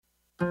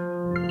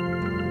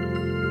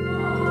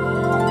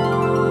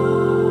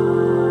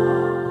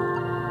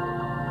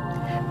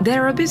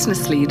There are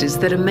business leaders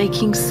that are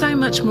making so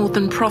much more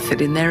than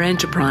profit in their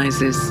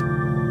enterprises.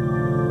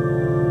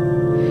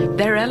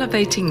 They're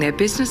elevating their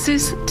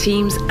businesses,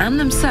 teams, and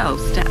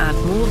themselves to add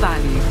more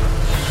value.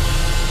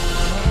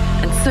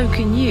 And so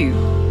can you.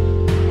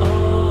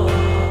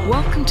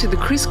 Welcome to the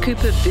Chris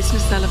Cooper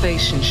Business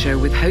Elevation Show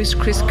with host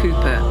Chris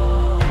Cooper.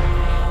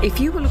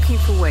 If you are looking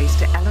for ways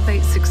to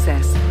elevate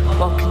success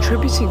while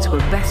contributing to a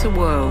better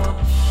world,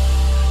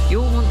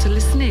 you'll want to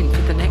listen in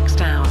for the next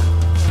hour.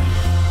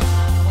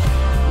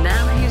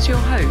 Now here's your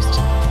host,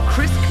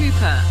 Chris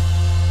Cooper.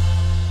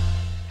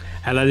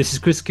 Hello, this is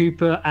Chris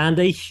Cooper, and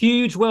a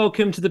huge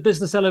welcome to the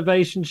Business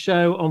Elevation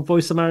Show on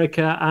Voice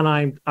America.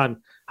 And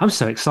I'm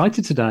so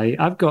excited today.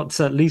 I've got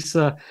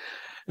Lisa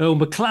Earle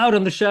McLeod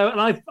on the show,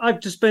 and I've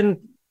just been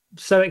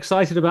so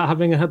excited about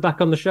having her back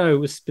on the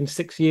show. It's been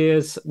 6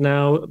 years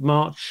now,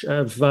 March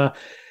of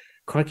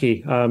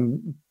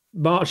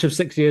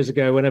 6 years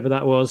ago, whenever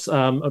that was,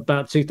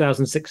 about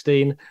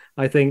 2016,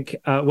 I think,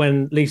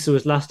 when Lisa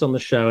was last on the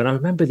show. And I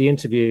remember the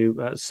interview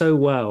so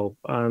well,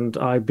 and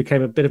I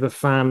became a bit of a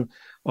fan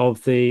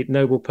of the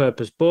Noble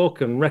Purpose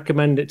book and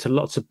recommend it to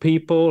lots of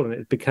people. And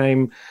it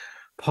became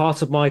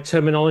part of my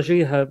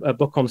terminology, her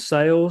book on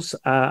sales.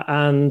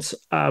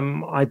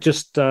 I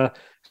just...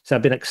 So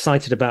I've been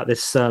excited about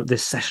this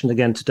session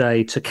again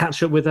today to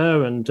catch up with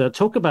her and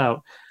talk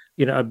about,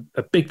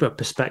 a bigger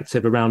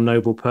perspective around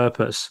noble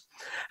purpose.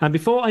 And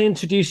before I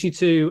introduce you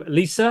to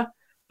Lisa,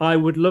 I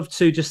would love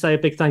to just say a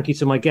big thank you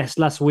to my guest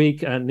last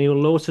week. Neil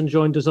Lawton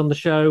joined us on the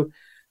show.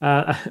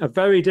 A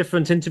very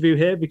different interview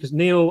here because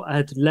Neil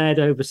had led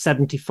over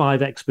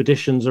 75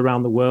 expeditions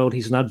around the world.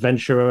 He's an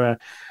adventurer,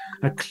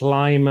 a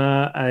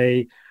climber,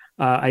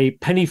 a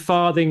penny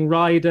farthing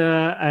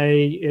rider,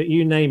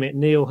 you name it.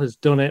 Neil has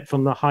done it,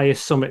 from the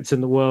highest summits in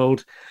the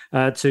world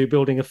to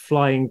building a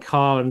flying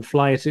car and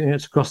fly it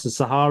across the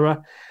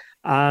Sahara,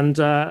 and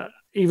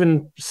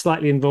even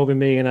slightly involving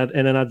me in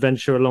an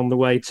adventure along the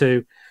way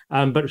too.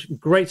 But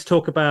great to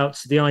talk about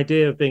the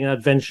idea of being an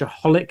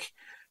adventure-holic.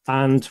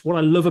 And what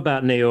I love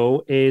about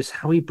Neil is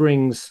how he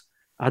brings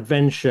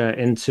adventure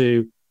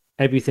into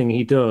everything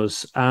he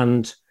does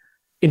and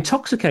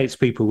intoxicates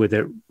people with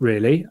it,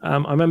 really. I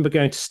remember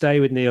going to stay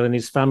with Neil and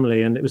his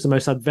family, and it was the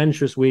most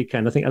adventurous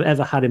weekend I think I've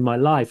ever had in my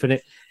life. And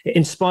it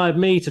inspired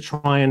me to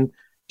try and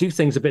do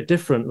things a bit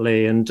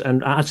differently and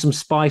add some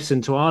spice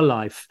into our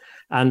life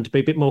and be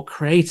a bit more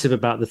creative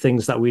about the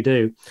things that we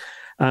do.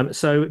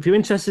 So if you're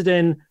interested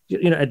in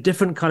a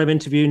different kind of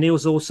interview,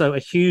 Neil's also a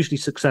hugely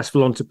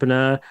successful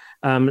entrepreneur.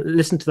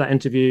 Listen to that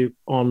interview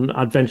on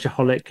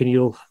Adventureholic, and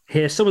you'll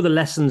hear some of the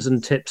lessons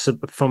and tips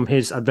from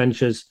his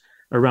adventures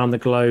around the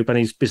globe and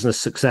his business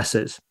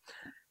successes.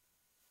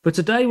 But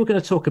today we're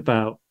going to talk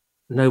about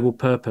noble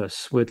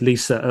purpose with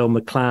Lisa Earle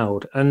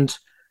McLeod. And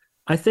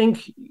I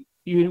think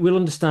you will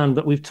understand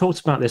that we've talked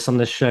about this on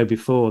this show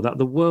before, that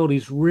the world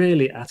is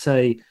really at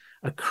a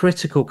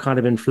critical kind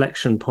of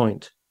inflection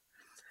point.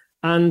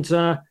 And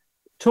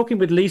talking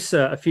with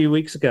Lisa a few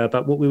weeks ago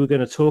about what we were going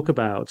to talk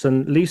about,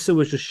 and Lisa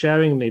was just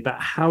sharing with me about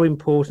how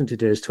important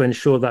it is to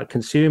ensure that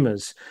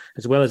consumers,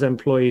 as well as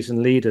employees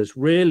and leaders,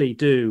 really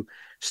do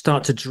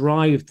start to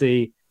drive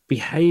the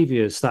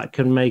behaviours that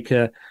can make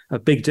a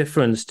big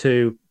difference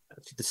to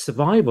the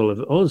survival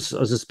of us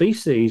as a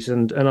species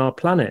and our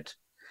planet.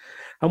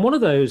 And one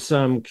of those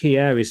key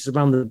areas is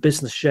around the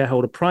business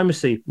shareholder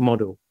primacy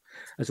model,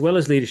 as well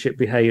as leadership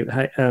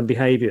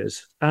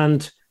behaviours.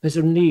 And there's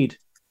a need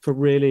for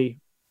really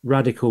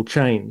radical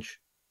change.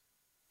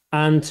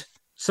 And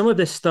some of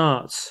this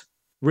starts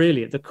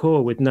really at the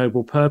core with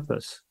noble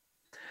purpose.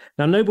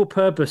 Now, noble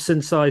purpose,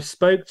 since I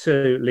spoke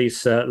to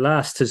Lisa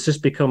last, has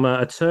just become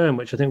a term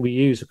which I think we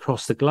use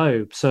across the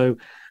globe. So,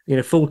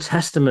 full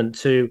testament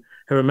to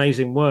her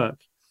amazing work.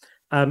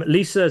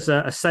 Lisa is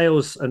a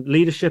sales and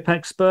leadership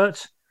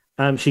expert.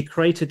 She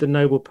created the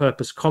noble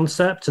purpose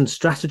concept and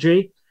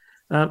strategy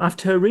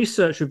after her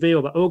research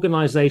revealed that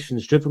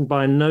organizations driven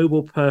by a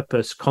noble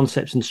purpose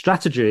concept and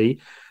strategy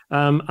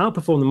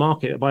outperform the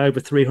market by over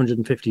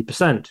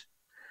 350%.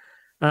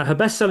 Her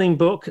best-selling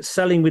book,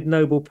 Selling with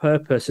Noble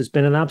Purpose, has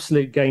been an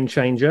absolute game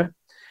changer.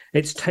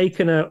 It's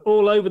taken her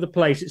all over the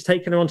place. It's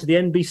taken her onto the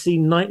NBC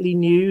Nightly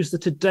News, the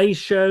Today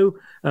Show,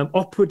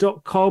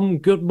 Opera.com,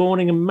 Good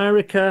Morning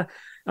America.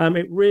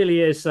 It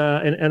really is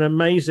an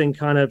amazing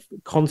kind of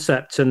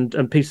concept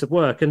and piece of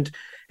work. And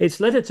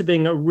it's led her to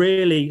being a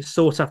really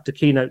sought-after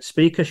keynote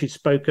speaker. She's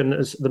spoken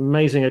at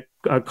amazing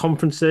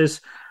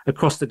conferences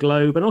across the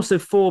globe, and also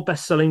 4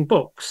 best-selling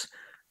books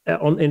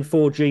in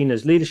 4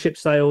 genres: leadership,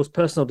 sales,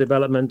 personal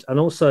development, and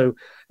also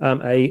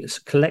a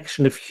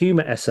collection of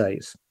humour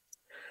essays.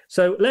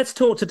 So let's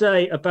talk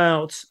today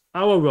about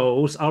our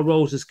roles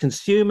as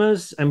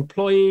consumers,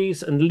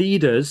 employees, and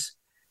leaders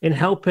in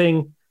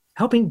helping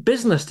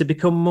business to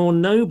become more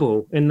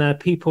noble in their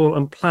people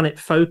and planet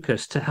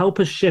focus, to help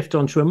us shift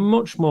onto a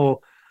much more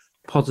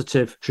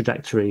positive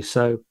trajectory.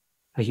 So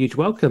a huge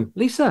welcome,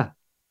 Lisa.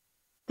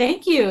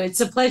 Thank you.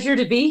 It's a pleasure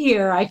to be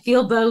here. I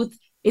feel both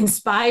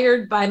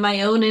inspired by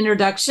my own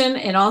introduction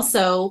and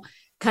also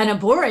kind of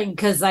boring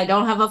because I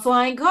don't have a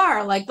flying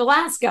car like the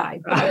last guy.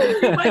 But I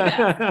do my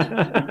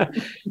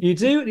best.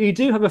 You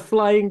do have a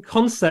flying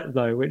concept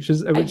though, which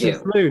is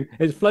flown.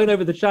 It's flown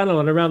over the channel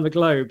and around the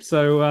globe.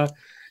 So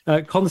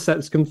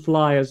concepts can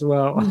fly as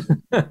well.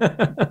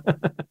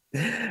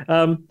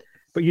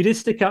 But you did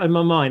stick out in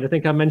my mind. I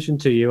think I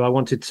mentioned to you I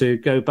wanted to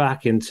go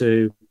back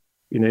into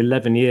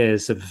 11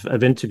 years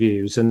of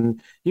interviews,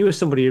 and you were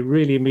somebody who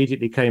really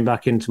immediately came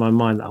back into my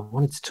mind that I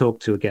wanted to talk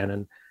to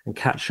again and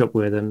catch up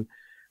with and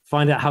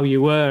find out how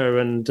you were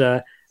and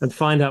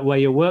find out where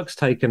your work's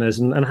taken us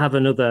and have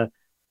another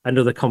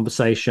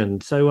conversation.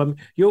 So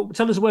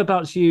tell us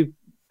whereabouts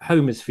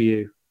home is for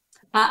you.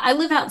 I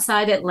live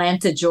outside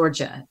Atlanta,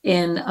 Georgia,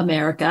 in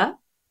America.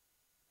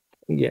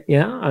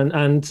 Yeah.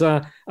 And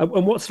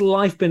what's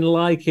life been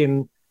like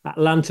in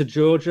Atlanta,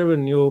 Georgia?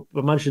 And I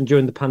imagine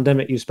during the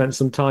pandemic you spent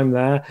some time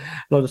there, a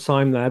lot of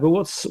time there. But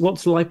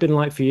what's life been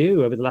like for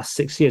you over the last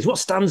 6 years? What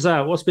stands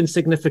out? What's been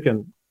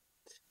significant?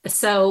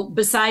 So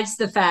besides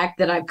the fact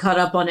that I've caught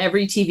up on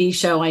every TV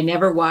show I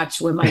never watched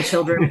when my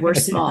children were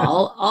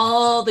small,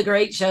 all the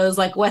great shows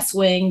like West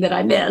Wing that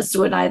I missed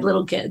when I had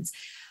little kids.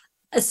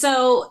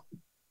 So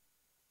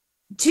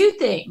 2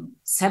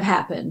 things have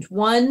happened.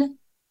 One,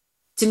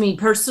 to me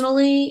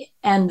personally,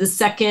 and the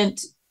second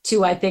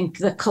to, I think,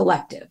 the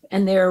collective,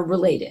 and they're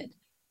related.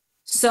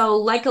 So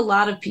like a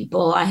lot of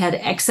people, I had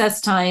excess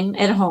time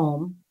at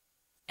home,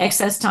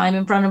 excess time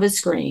in front of a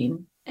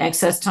screen,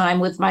 excess time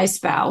with my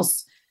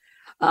spouse,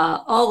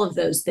 all of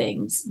those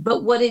things.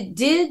 But what it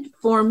did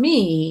for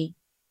me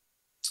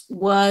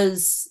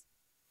was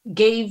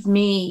gave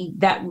me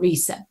that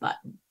reset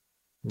button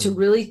to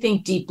really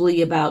think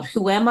deeply about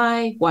who am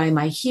I, why am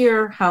I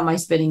here, how am I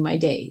spending my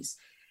days.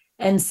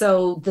 And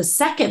so the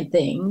second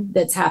thing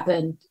that's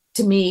happened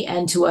to me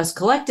and to us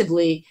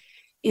collectively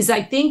is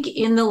I think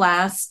in the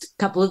last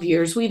couple of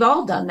years, we've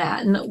all done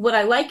that. And what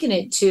I liken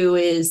it to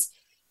is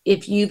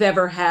if you've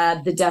ever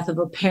had the death of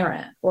a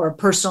parent or a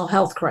personal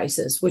health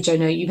crisis, which I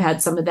know you've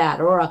had some of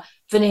that, or a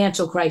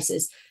financial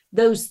crisis,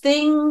 those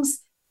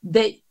things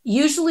that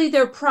usually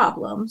they're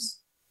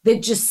problems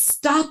that just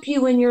stop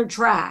you in your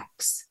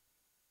tracks,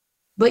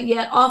 but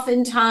yet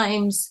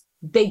oftentimes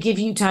they give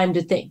you time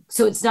to think.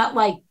 So it's not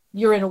like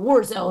you're in a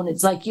war zone.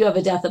 It's like you have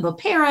a death of a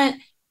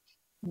parent.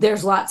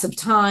 There's lots of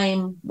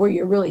time where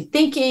you're really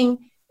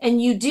thinking,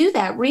 and you do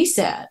that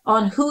reset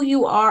on who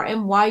you are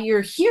and why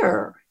you're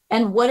here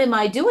and what am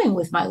I doing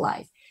with my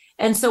life.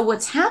 And so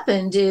what's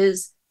happened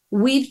is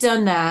we've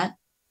done that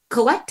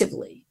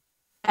collectively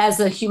as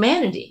a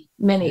humanity.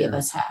 Many of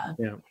us have.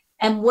 Yeah.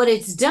 And what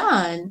it's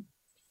done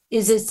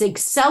is it's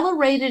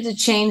accelerated a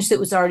change that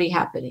was already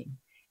happening.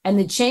 And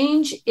the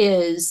change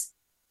is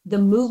the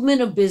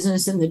movement of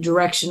business in the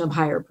direction of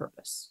higher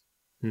purpose.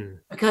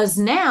 Because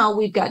now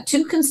we've got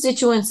 2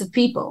 constituents of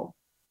people,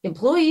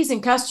 employees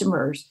and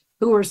customers,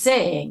 who are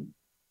saying,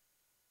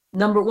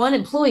 number one,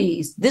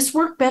 employees, this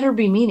work better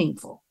be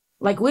meaningful.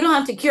 Like, we don't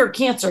have to cure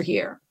cancer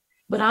here,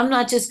 but I'm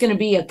not just going to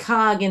be a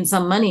cog in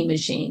some money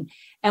machine.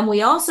 And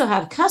we also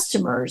have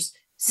customers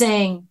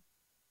saying,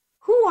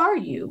 who are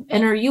you?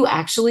 And are you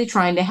actually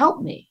trying to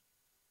help me?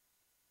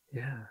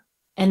 Yeah.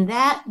 And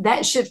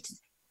that shift,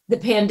 the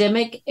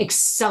pandemic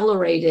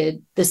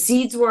accelerated. The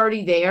seeds were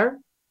already there,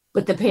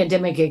 but the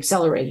pandemic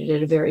accelerated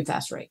at a very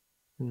fast rate.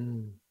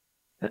 And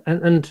I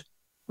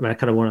mean, I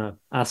kind of want to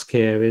ask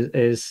here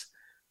is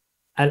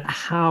and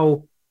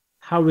how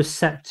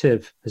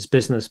receptive has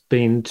business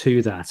been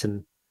to that,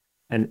 and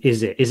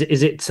is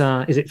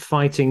it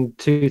fighting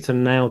tooth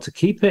and nail to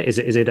keep it? Is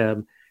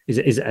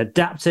it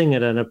adapting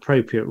at an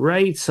appropriate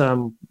rate?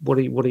 What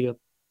are you?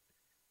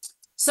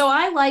 So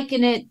I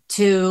liken it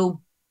to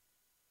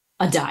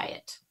a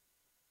diet.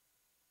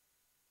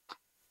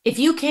 If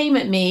you came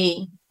at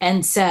me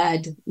and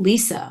said,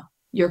 Lisa,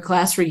 your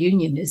class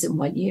reunion is in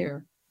 1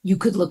 year, you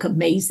could look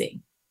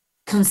amazing.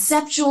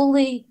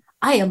 Conceptually,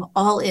 I am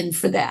all in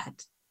for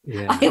that.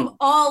 Yeah. I am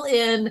all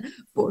in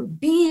for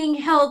being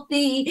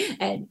healthy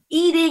and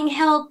eating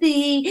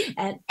healthy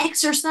and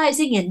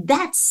exercising, and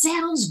that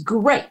sounds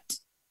great.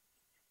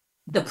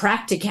 The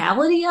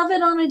practicality of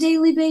it on a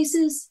daily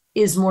basis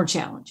is more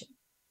challenging.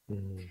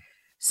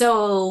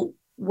 So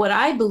what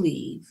I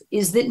believe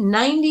is that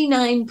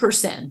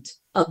 99%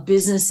 of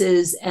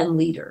businesses and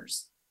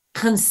leaders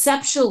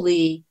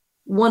conceptually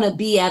want to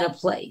be at a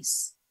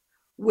place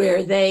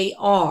where they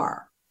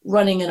are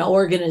running an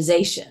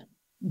organization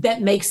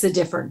that makes a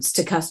difference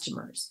to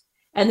customers.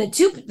 And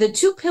the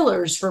two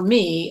pillars for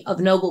me of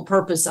noble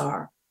purpose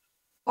are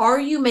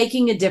you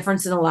making a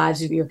difference in the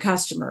lives of your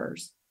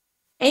customers?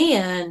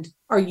 And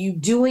are you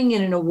doing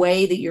it in a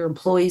way that your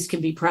employees can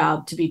be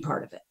proud to be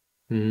part of it?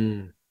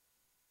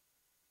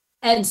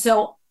 And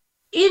so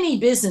any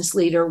business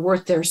leader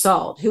worth their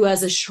salt who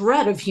has a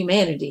shred of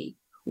humanity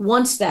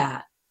wants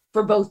that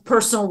for both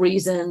personal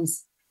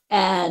reasons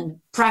and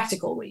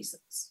practical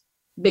reasons.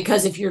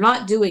 Because if you're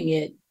not doing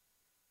it,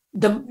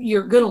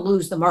 you're going to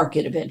lose the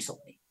market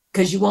eventually.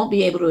 because you won't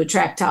be able to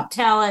attract top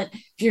talent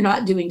if you're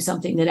not doing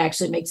something that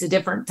actually makes a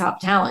difference. Top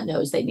talent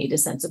knows they need a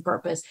sense of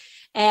purpose.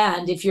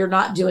 And if you're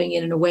not doing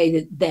it in a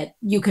way that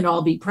you can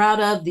all be proud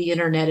of, the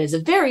internet is a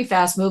very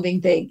fast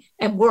moving thing,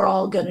 and we're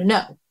all going to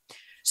know.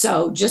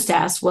 So just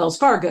ask Wells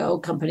Fargo,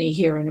 company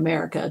here in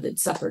America that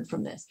suffered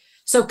from this.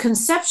 So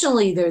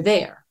conceptually, they're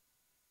there.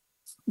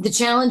 The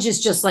challenge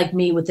is just like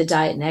me with the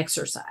diet and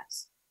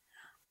exercise.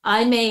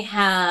 I may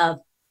have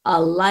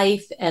a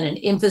life and an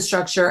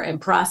infrastructure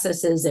and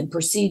processes and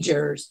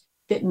procedures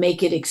that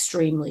make it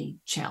extremely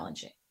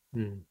challenging.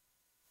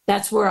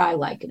 That's where I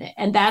liken it.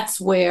 And that's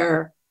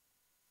where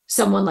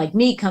someone like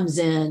me comes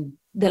in,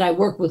 that I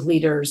work with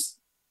leaders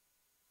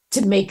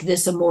to make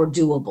this a more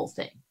doable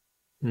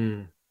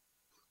thing.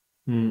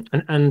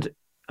 And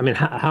I mean,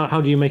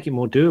 how do you make it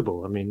more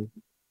doable? I mean,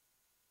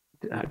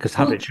 because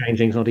habit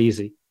changing is not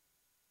easy.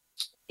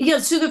 Yeah.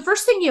 So the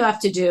first thing you have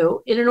to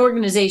do in an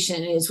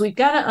organization is we've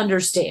got to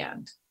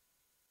understand,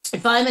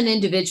 if I'm an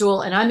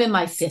individual and I'm in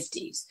my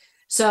 50s,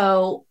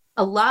 so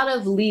a lot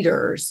of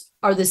leaders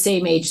are the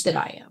same age that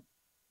I am.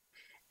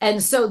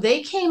 And so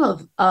they came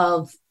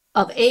of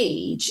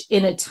age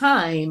in a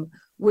time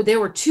where there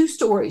were two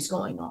stories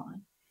going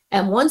on.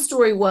 And one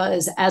story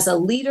was, as a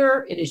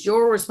leader, it is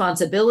your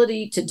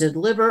responsibility to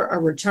deliver a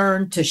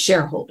return to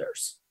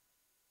shareholders.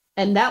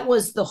 And that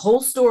was the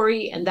whole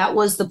story. And that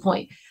was the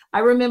point. I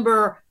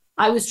remember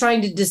I was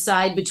trying to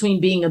decide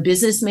between being a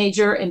business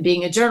major and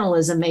being a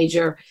journalism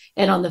major.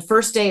 And on the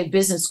first day of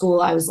business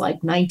school, I was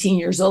like 19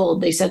 years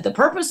old. They said, the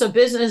purpose of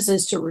business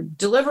is to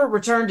deliver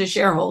return to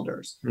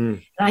shareholders.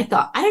 And I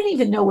thought, I didn't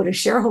even know what a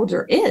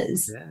shareholder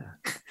is.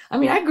 Yeah. I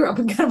mean, I grew up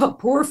in kind of a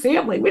poor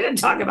family. We didn't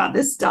talk about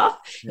this stuff.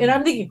 Yeah. And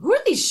I'm thinking, who are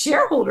these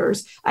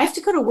shareholders? I have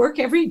to go to work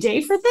every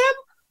day for them?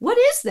 What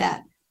is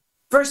that?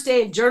 First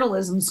day of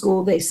journalism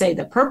school, they say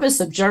the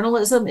purpose of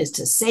journalism is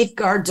to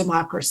safeguard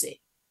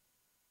democracy.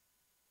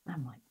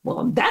 I'm like,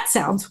 well, that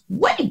sounds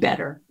way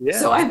better. Yeah.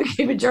 So I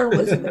became a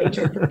journalism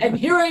major. And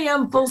here I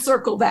am, full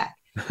circle back.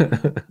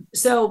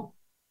 So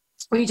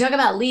when you talk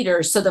about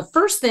leaders, so the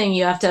first thing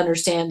you have to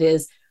understand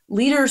is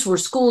leaders were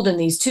schooled in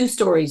these two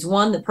stories.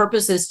 One, the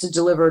purpose is to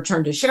deliver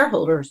return to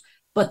shareholders.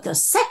 But the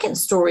second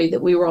story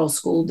that we were all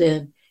schooled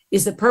in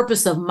is the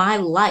purpose of my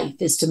life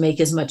is to make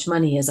as much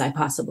money as I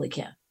possibly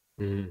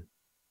can.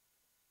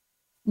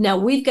 Now,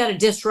 we've got to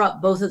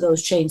disrupt both of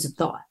those chains of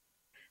thought,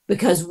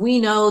 because we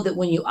know that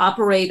when you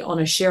operate on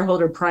a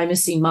shareholder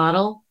primacy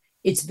model,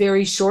 it's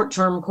very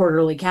short-term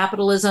quarterly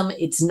capitalism.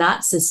 It's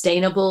not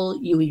sustainable.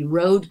 You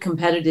erode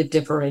competitive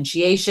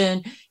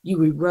differentiation,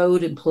 you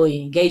erode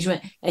employee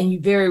engagement, and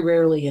you very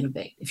rarely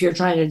innovate if you're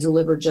trying to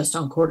deliver just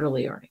on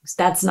quarterly earnings.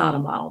 That's not a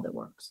model that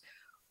works.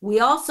 We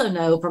also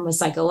know from a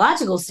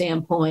psychological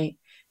standpoint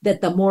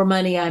that the more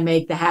money I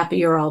make, the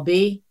happier I'll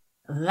be.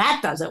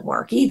 That doesn't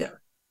work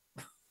either.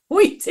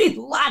 We see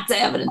lots of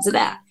evidence of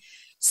that.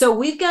 So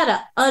we've got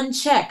to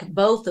uncheck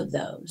both of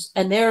those.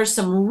 And there is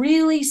some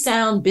really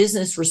sound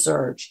business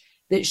research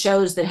that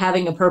shows that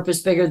having a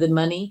purpose bigger than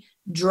money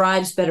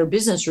drives better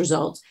business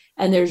results.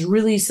 And there's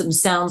really some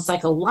sound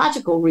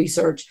psychological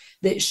research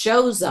that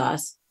shows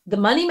us the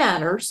money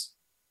matters.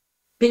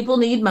 People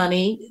need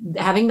money.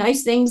 Having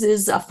nice things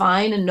is a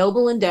fine and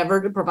noble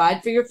endeavor to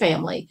provide for your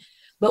family.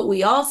 But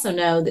we also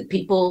know that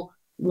people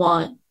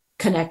want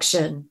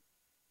connection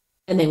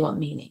and they want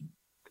meaning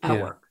at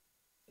work.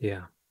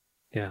 Yeah.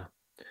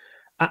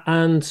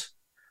 And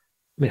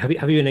I mean,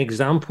 have you an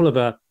example of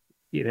a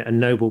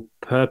noble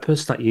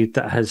purpose that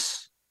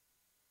has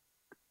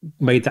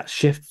made that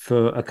shift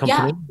for a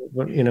company?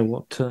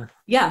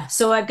 Yeah.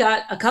 So I've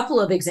got a couple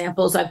of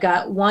examples. I've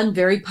got one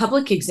very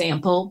public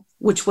example,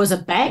 which was a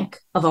bank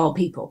of all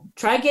people.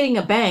 Try getting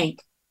a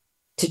bank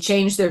to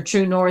change their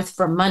true north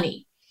from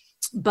money.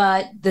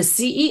 But the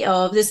CEO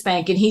of this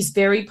bank, and he's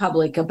very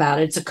public about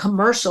it, it's a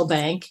commercial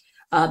bank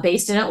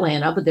based in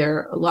Atlanta, but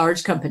they're a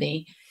large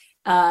company.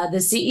 The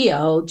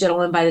CEO,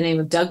 gentleman by the name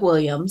of Doug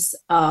Williams,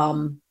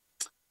 CEO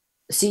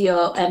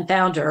and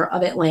founder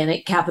of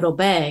Atlantic Capital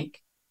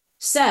Bank,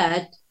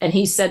 said, and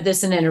he said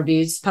this in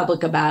interviews,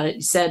 public about it,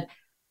 he said,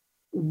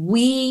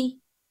 we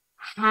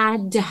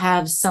had to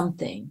have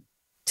something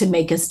to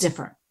make us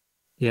different,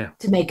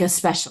 to make us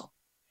special,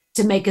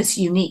 to make us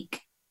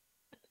unique.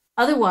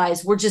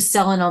 Otherwise, we're just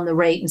selling on the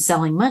rate and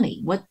selling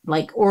money,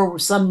 or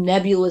some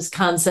nebulous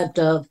concept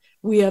of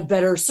we have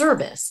better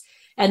service.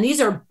 And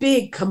these are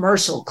big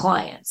commercial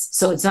clients.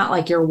 So it's not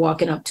like you're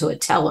walking up to a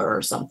teller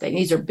or something.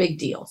 These are big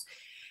deals.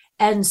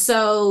 And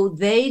so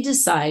they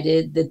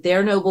decided that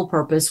their noble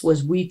purpose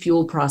was we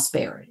fuel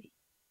prosperity.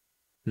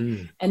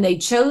 And they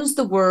chose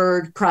the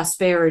word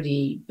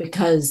prosperity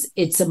because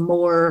it's a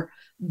more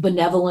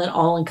benevolent,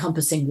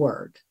 all-encompassing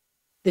word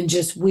than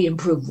just we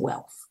improve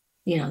wealth.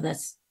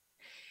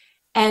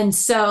 And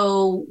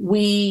so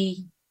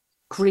we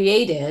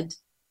created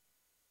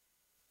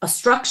a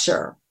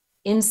structure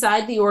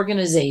inside the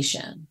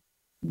organization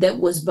that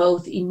was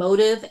both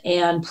emotive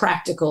and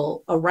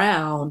practical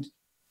around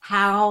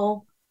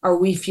how are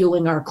we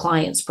fueling our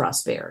clients'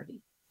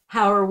 prosperity?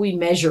 How are we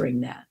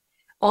measuring that?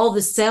 all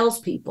the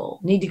salespeople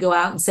need to go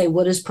out and say,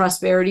 what does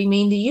prosperity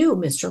mean to you,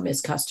 Mr. or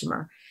Miss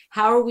Customer?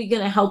 How are we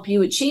going to help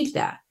you achieve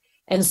that?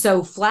 And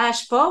so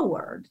flash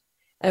forward,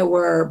 there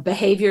were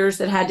behaviors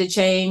that had to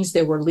change.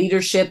 There were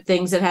leadership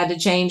things that had to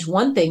change.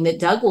 One thing that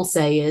Doug will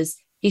say is,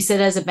 he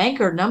said, as a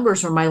banker,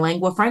 numbers were my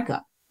lingua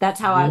franca. That's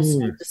how I was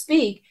supposed to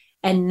speak.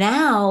 And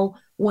now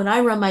when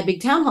I run my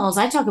big town halls,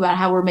 I talk about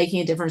how we're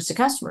making a difference to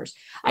customers.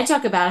 I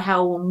talk about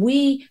how when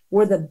we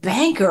were the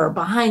banker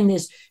behind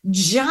this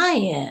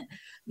giant,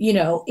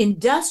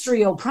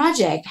 industrial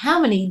project,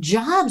 how many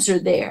jobs are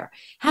there?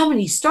 How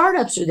many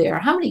startups are there?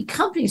 How many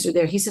companies are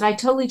there? He said, I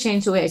totally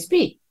changed the way I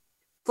speak.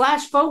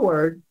 Flash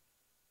forward,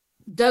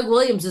 Doug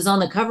Williams is on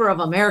the cover of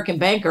American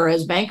Banker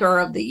as Banker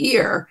of the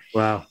Year.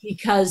 Wow.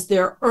 Because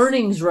their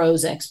earnings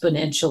rose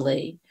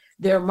exponentially,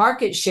 their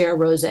market share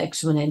rose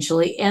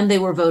exponentially, and they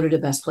were voted a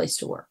best place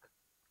to work.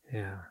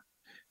 Yeah.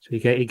 So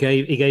he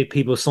gave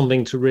people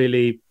something to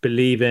really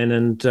believe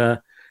in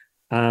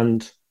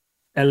and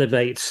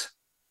elevate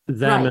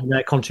them and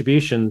their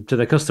contribution to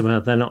the customer.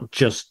 They're not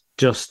just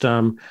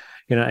a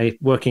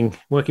working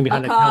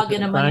behind a cog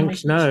in a money bank.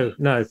 machine.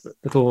 No,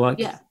 little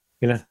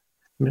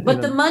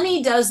But the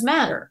money does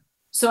matter.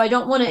 So I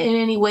don't want to in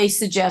any way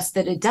suggest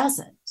that it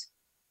doesn't.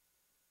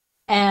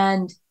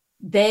 And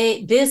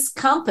this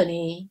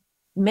company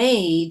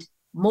made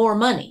more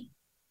money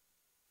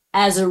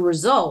as a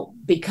result,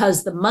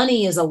 because the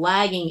money is a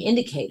lagging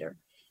indicator,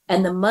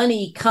 and the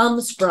money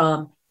comes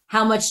from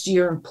how much do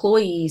your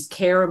employees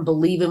care and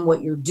believe in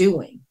what you're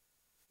doing,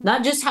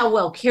 not just how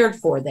well cared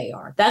for they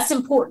are. That's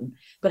important,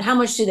 but how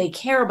much do they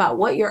care about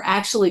what you're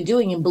actually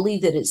doing and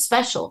believe that it's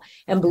special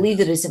and believe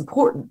that it's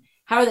important?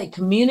 How are they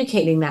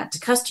communicating that to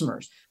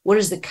customers? What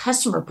is the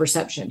customer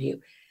perception of you?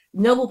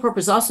 Noble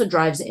purpose also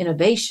drives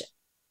innovation,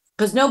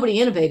 because nobody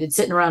innovated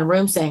sitting around a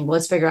room saying,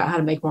 let's figure out how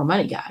to make more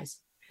money, guys.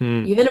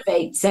 You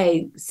innovate,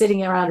 say,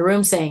 sitting around a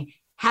room saying,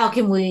 how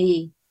can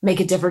we make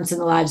a difference in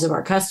the lives of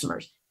our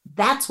customers?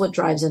 That's what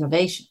drives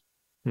innovation.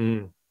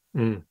 It's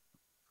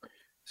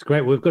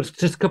great. We've got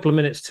just a couple of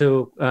minutes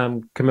till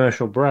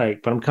commercial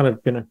break, but I'm kind of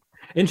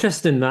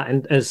interested in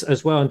that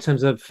as well in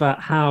terms of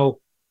how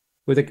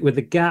with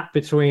the gap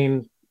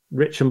between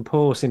rich and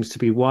poor seems to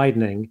be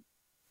widening.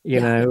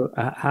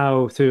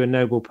 How through a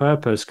noble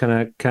purpose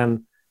can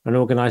an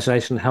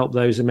organization help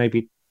those who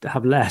maybe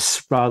have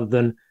less rather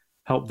than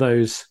help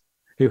those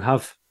who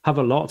have a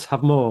lot,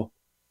 have more?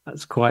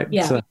 That's quite...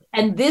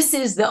 And this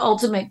is the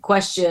ultimate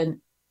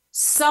question,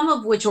 some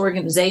of which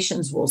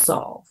organizations will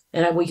solve.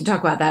 And we can talk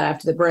about that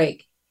after the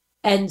break.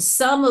 And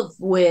some of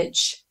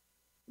which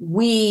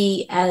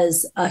we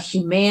as a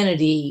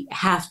humanity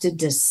have to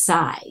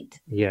decide.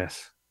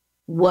 Yes.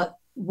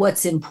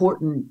 What's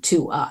important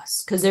to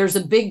us. Because there's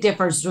a big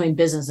difference between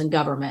business and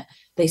government.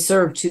 They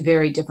serve two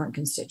very different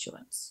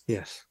constituents.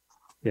 Yes.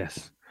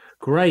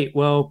 Great.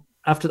 Well,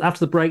 after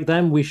the break,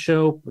 then we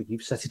shall.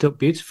 You've set it up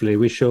beautifully.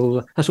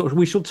 That's what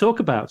we shall talk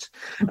about,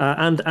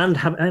 and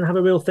have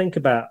a real think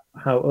about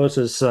how us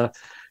as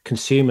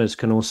consumers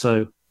can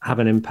also have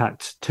an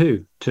impact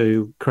too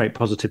to create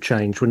positive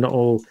change. We're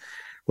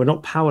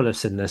not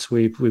powerless in this.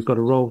 We've got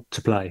a role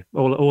to play,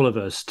 all of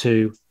us,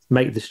 to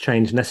make this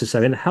change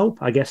necessary and help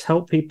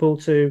people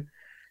to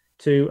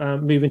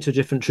move into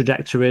different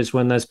trajectories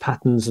when there's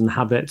patterns and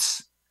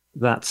habits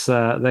that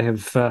they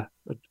have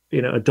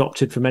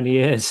adopted for many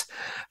years.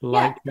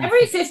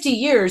 Every 50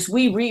 years,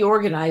 we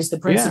reorganize the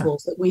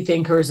principles that we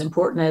think are as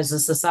important as a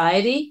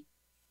society.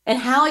 And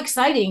how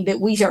exciting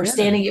that we are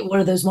standing at one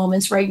of those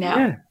moments right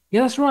now.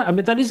 Yeah, that's right. I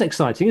mean, that is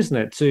exciting, isn't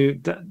it?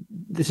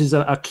 This is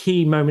a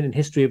key moment in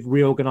history of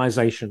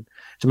reorganization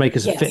to make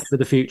us fit for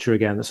the future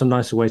again. That's a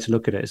nicer way to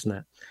look at it, isn't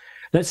it?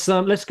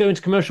 Let's go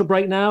into commercial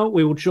break now.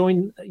 We will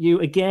join you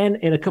again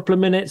in a couple of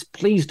minutes.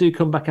 Please do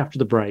come back after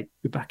the break.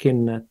 Be back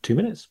in 2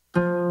 minutes.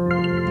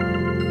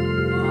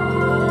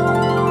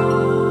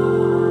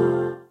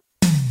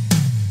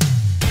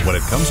 When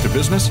it comes to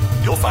business,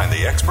 you'll find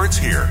the experts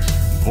here.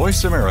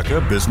 Voice America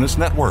Business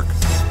Network.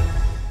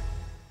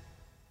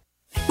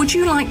 Would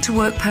you like to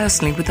work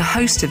personally with the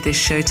host of this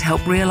show to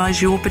help realize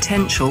your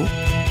potential?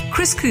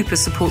 Chris Cooper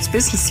supports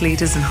business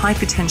leaders and high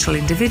potential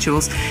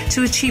individuals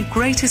to achieve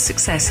greater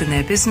success in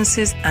their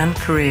businesses and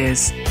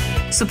careers.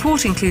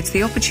 Support includes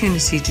the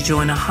opportunity to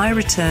join a high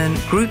return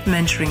group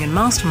mentoring and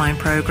mastermind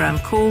program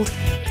called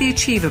the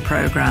Achiever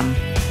Program.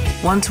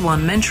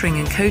 One-to-one mentoring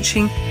and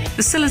coaching,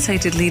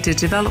 facilitated leader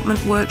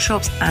development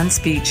workshops and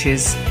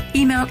speeches.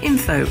 Email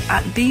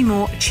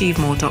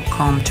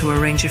info@bemoreachievemore.com to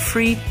arrange a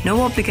free,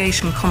 no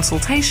obligation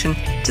consultation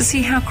to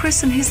see how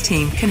Chris and his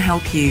team can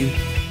help you.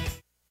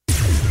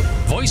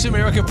 Voice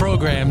America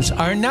programs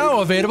are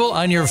now available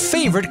on your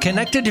favorite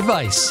connected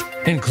device,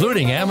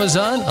 including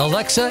Amazon,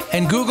 Alexa,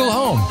 and Google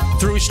Home.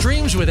 Through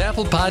streams with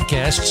Apple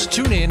Podcasts,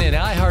 TuneIn, and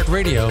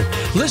iHeartRadio,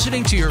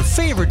 listening to your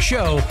favorite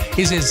show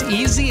is as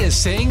easy as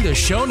saying the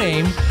show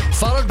name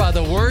followed by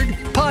the word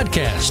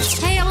podcast.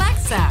 Hey,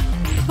 Alexa,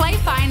 play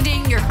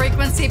Finding Your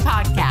Frequency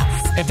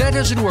podcast. If that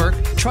doesn't work,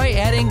 try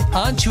adding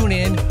on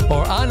TuneIn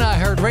or on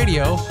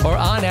iHeartRadio or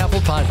on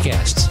Apple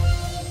Podcasts.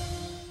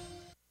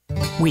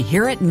 We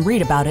hear it and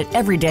read about it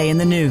every day in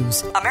the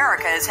news.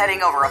 America is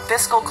heading over a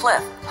fiscal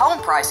cliff.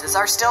 Home prices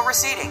are still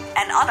receding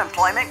and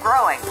unemployment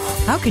growing.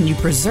 How can you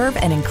preserve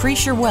and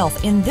increase your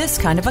wealth in this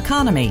kind of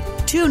economy?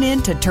 Tune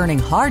in to Turning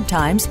Hard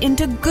Times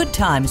into Good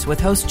Times with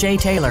host Jay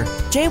Taylor.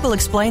 Jay will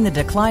explain the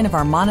decline of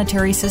our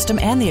monetary system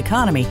and the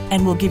economy,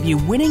 and will give you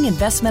winning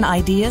investment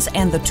ideas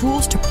and the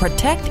tools to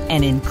protect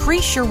and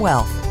increase your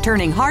wealth.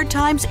 Turning Hard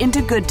Times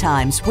into Good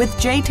Times with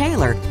Jay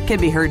Taylor can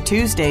be heard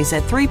Tuesdays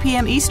at 3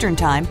 p.m. Eastern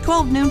Time,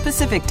 12 noon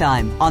Pacific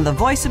Time on the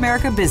Voice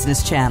America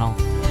Business Channel.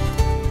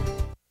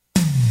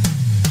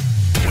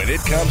 When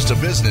it comes to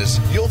business,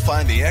 you'll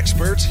find the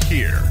experts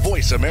here.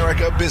 Voice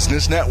America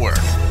Business Network.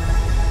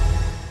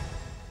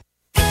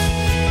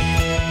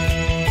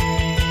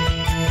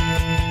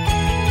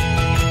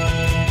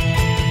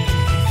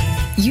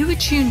 You are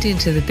tuned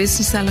into the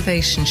Business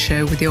Elevation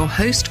Show with your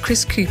host,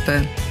 Chris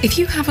Cooper. If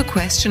you have a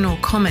question or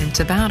comment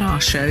about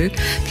our show,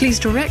 please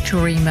direct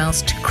your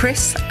emails to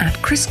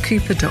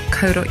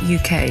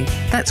chris@chriscooper.co.uk.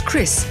 That's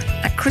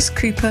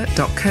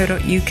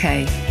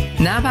chris@chriscooper.co.uk.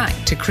 Now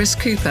back to Chris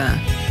Cooper.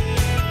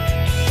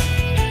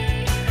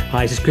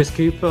 Hi, this is Chris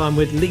Cooper. I'm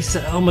with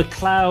Lisa Earle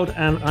McLeod,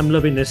 and I'm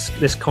loving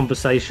this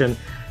conversation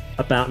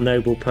about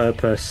noble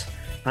purpose.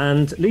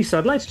 And Lisa,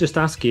 I'd like to just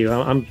ask you,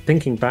 I'm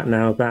thinking back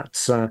now that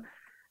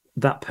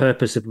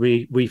purpose of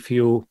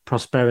refuel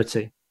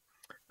prosperity,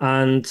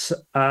 and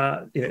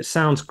it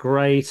sounds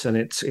great, and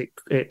it's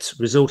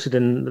resulted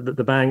in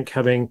the bank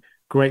having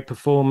great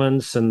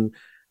performance, and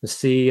the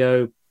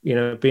CEO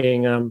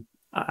being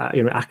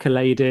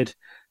accoladed,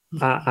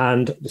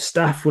 and the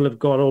staff will have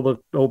got all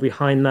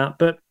behind that.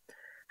 But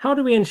how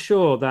do we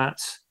ensure that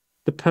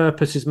the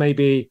purpose is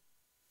maybe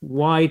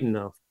wide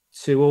enough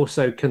to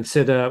also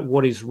consider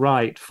what is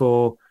right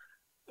for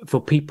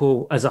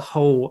people as a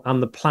whole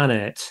and the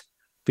planet?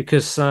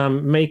 Because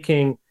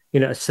making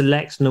a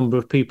select number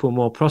of people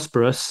more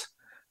prosperous,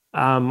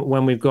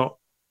 when we've got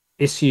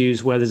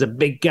issues where there's a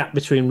big gap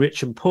between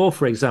rich and poor,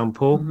 for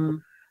example, mm-hmm.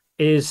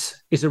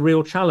 is a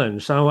real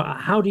challenge. So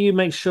how do you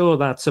make sure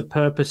that a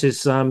purpose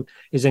is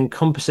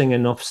encompassing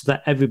enough so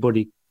that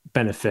everybody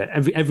benefit,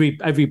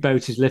 every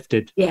boat is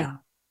lifted? Yeah.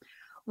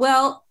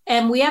 Well,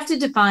 and we have to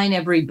define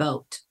every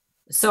boat.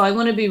 So I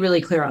want to be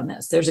really clear on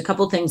this. There's a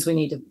couple things we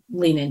need to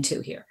lean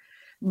into here.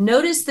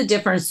 Notice the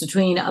difference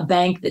between a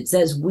bank that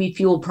says we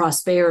fuel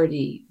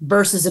prosperity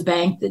versus a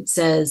bank that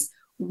says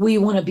we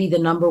want to be the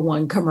number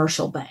one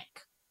commercial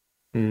bank.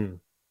 Mm.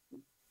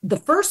 The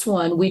first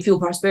one, we fuel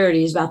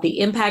prosperity, is about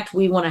the impact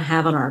we want to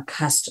have on our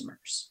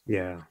customers.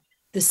 Yeah.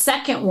 The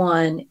second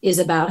one is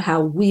about how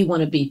we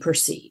want to be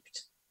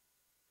perceived.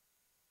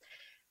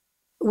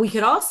 We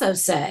could also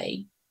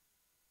say,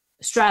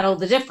 straddle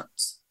the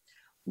difference.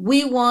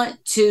 We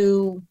want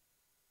to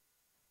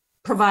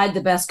provide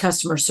the best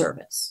customer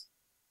service.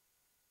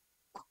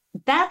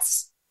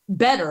 That's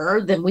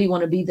better than we want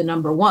to be the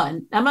number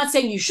one. I'm not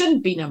saying you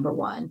shouldn't be number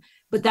one,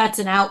 but that's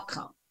an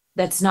outcome.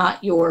 That's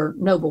not your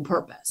noble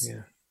purpose.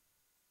 Yeah.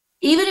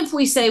 Even if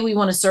we say we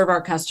want to serve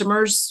our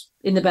customers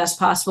in the best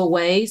possible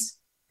ways,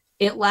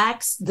 it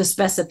lacks the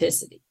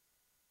specificity.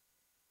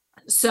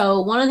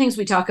 So one of the things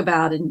we talk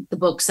about in the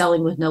book,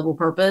 Selling with Noble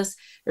Purpose,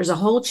 there's a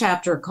whole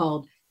chapter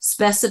called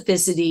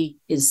Specificity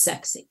is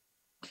Sexy.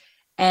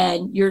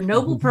 And your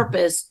noble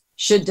purpose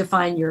should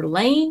define your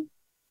lane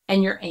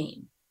and your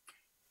aim.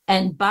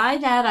 And by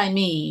that, I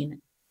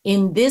mean,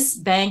 in this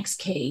bank's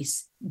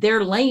case,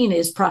 their lane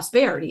is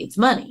prosperity. It's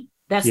money.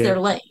 That's their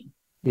lane.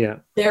 Yeah.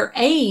 Their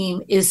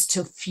aim is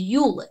to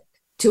fuel it,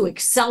 to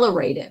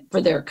accelerate it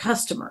for their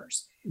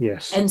customers.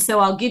 Yes. And so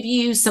I'll give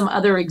you some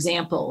other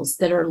examples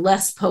that are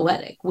less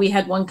poetic. We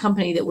had one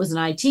company that was an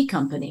IT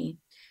company.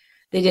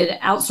 They did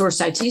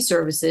outsourced IT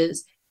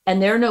services,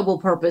 and their noble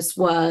purpose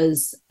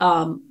was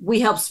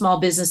we help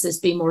small businesses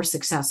be more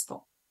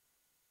successful.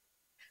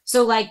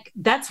 So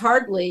that's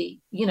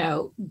hardly,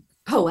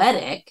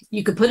 poetic.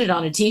 You could put it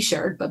on a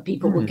T-shirt, but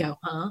people would go,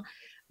 huh?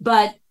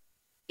 But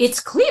it's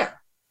clear.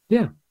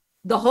 Yeah.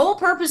 The whole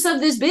purpose of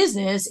this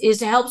business is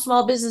to help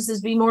small businesses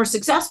be more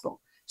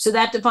successful. So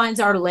that defines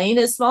our lane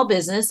as small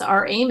business.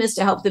 Our aim is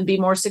to help them be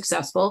more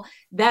successful.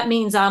 That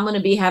means I'm going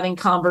to be having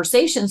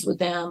conversations with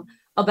them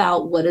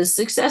about what does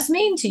success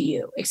mean to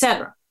you, et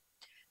cetera.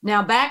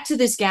 Now back to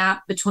this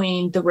gap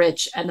between the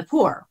rich and the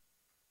poor.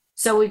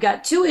 So we've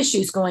got two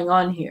issues going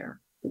on here.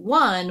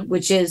 One,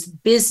 which is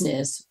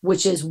business,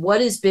 which is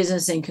what is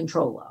business in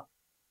control of?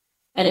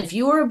 And if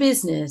you are a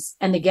business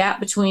and the gap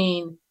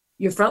between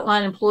your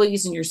frontline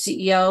employees and your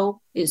CEO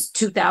is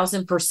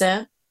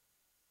 2,000%,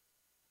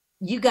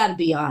 you got to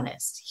be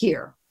honest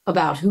here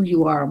about who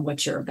you are and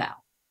what you're about.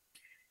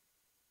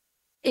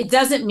 It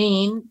doesn't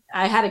mean,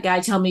 I had a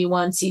guy tell me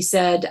once, he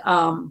said,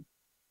 the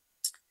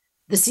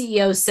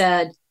CEO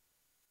said,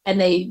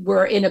 and they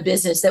were in a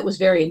business that was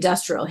very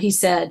industrial. He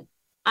said,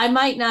 I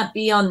might not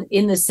be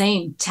in the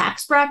same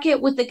tax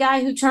bracket with the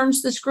guy who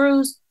turns the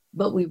screws,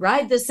 but we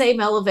ride the same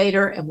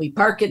elevator and we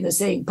park in the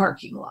same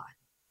parking lot.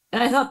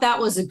 And I thought that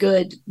was a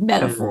good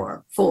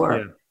metaphor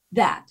for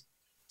that.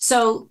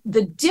 So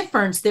the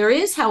difference, there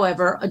is,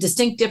 however, a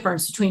distinct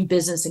difference between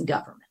business and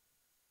government.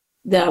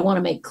 that I want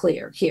to make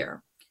clear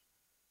here.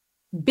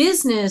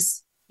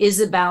 Business is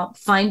about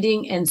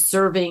finding and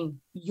serving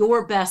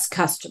your best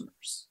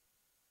customers.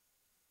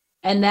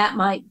 And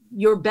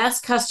your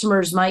best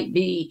customers might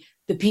be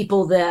the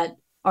people that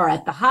are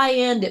at the high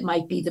end. It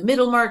might be the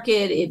middle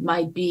market. It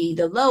might be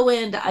the low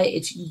end.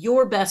 It's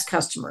your best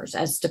customers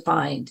as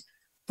defined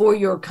for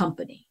your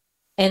company.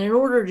 And in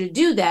order to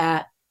do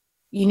that,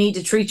 you need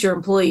to treat your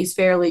employees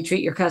fairly,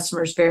 treat your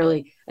customers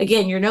fairly.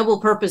 Again, your noble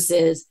purpose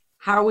is,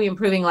 how are we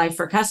improving life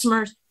for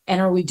customers? And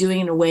are we doing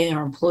it in a way that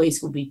our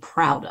employees will be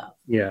proud of?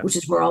 Yeah. Which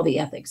is where all the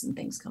ethics and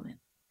things come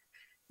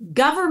in.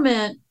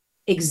 Government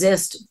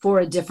exists for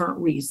a different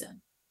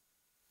reason.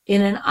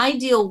 In an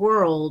ideal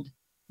world,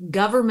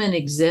 government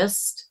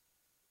exists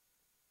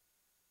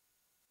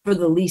for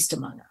the least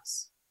among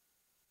us,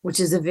 which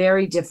is a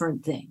very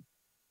different thing.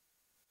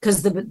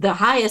 Because the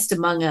highest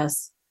among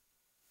us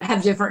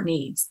have different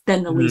needs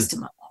than the least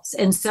among us.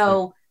 And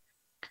so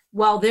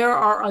while there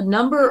are a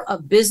number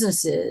of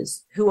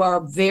businesses who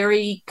are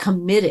very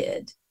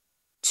committed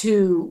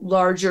to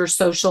larger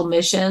social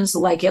missions,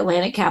 like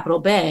Atlantic Capital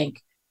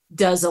Bank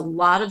does a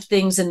lot of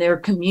things in their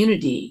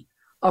community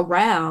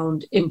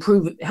around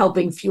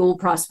helping fuel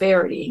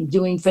prosperity,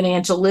 doing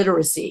financial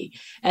literacy,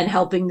 and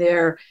helping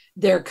their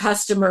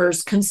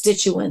customers,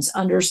 constituents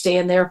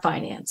understand their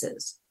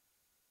finances.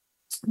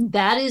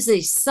 That is a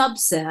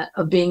subset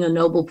of being a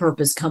noble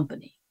purpose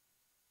company.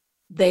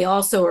 They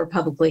also are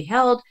publicly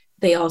held.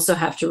 They also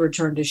have to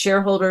return to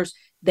shareholders.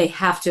 They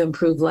have to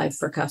improve life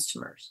for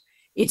customers.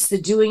 It's the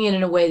doing it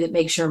in a way that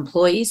makes your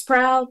employees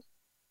proud,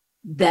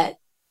 that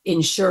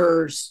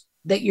ensures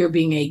that you're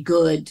being a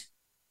good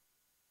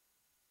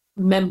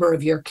member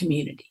of your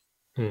community.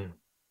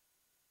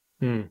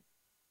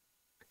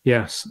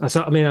 Yes.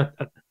 So, I mean,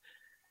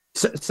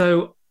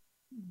 so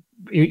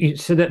you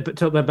said that, but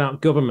talk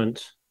about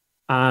government,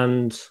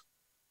 and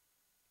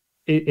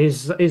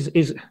is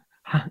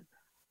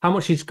how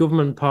much is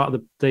government part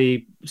of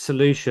the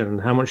solution?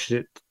 How much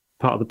is it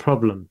part of the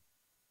problem?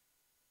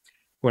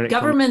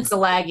 Government's a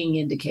lagging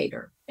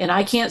indicator, and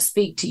I can't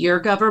speak to your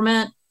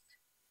government,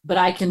 but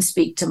I can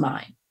speak to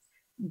mine.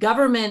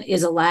 Government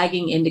is a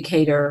lagging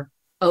indicator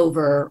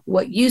over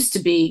what used to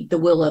be the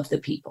will of the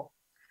people.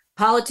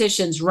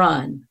 Politicians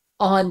run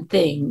on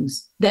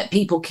things that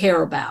people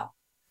care about.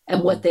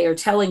 And what they are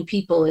telling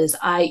people is,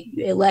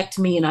 elect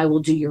me and I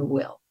will do your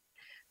will.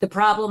 The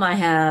problem I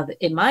have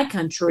in my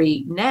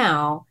country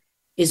now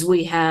is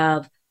we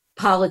have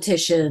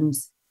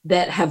politicians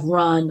that have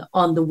run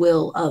on the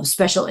will of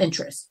special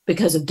interests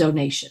because of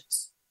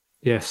donations.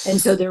 Yes.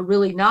 And so they're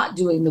really not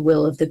doing the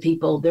will of the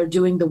people. They're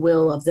doing the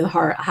will of the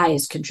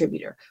highest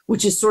contributor,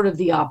 which is sort of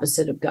the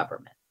opposite of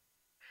government.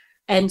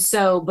 And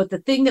so, but the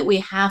thing that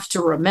we have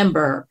to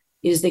remember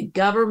is that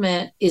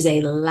government is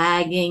a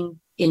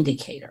lagging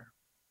indicator.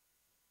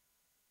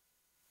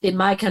 In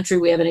my country,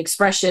 we have an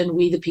expression,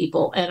 we the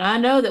people, and I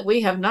know that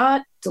we have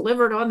not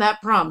delivered on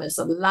that promise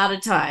a lot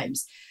of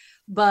times,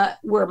 but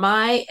where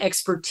my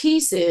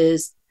expertise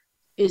is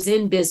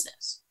in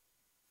business.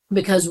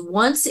 Because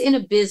once in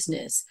a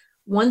business,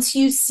 once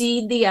you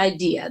seed the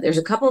idea, there's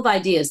a couple of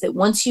ideas that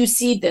once you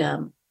seed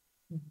them,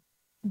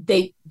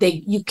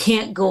 you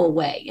can't go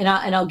away. And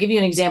I'll give you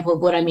an example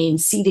of what I mean,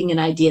 seeding an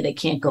idea that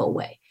can't go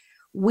away.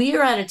 We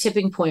are at a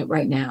tipping point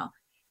right now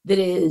that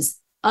is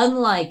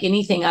unlike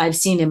anything I've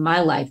seen in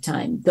my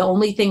lifetime. The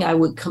only thing I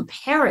would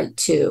compare it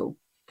to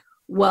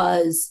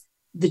was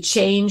the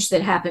change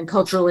that happened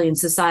culturally and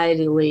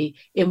societally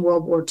in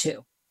World War II.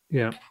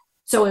 Yeah.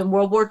 So in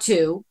World War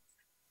II,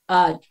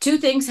 two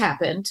things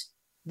happened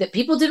that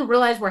people didn't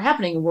realize were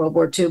happening in World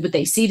War II, but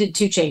they seeded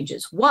two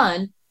changes.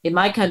 One, in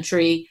my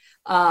country,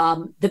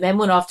 the men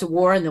went off to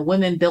war and the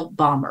women built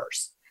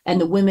bombers, and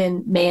the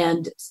women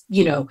manned,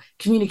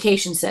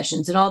 communication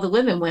sessions, and all the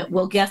women went,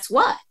 well, guess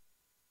what?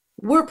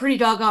 We're pretty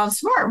doggone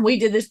smart, and we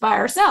did this by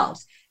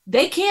ourselves.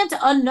 They can't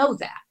unknow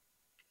that.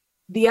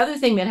 The other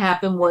thing that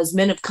happened was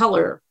men of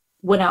color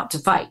went out to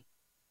fight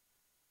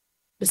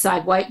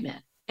beside white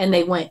men, and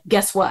they went,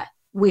 guess what?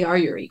 We are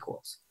your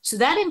equals. So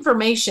that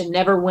information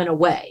never went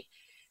away.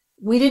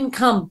 We didn't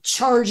come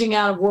charging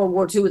out of World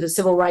War II with a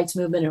civil rights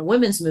movement and a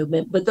women's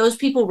movement, but those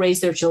people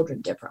raised their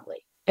children differently.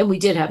 And we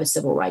did have a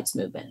civil rights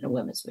movement and a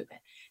women's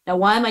movement. Now,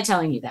 why am I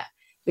telling you that?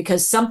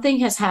 Because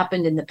something has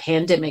happened in the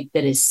pandemic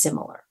that is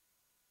similar,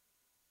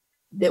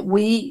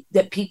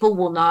 that people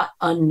will not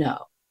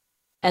unknow.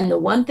 And the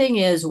one thing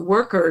is,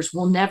 workers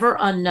will never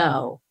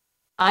unknow,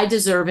 I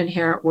deserve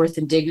inherent worth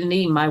and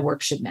dignity. My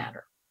work should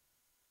matter.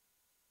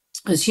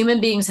 Because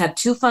human beings have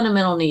two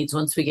fundamental needs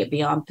once we get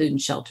beyond food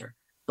and shelter: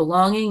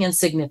 belonging and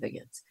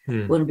significance.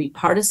 We want to be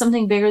part of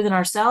something bigger than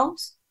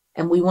ourselves,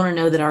 and we want to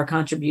know that our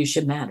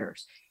contribution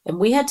matters. And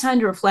we had time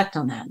to reflect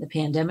on that in the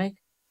pandemic,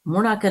 and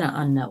we're not going to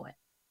unknow it.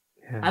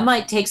 Yeah. I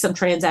might take some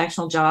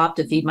transactional job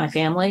to feed my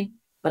family,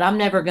 but I'm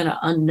never going to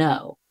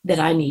unknow that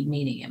I need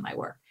meaning in my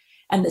work.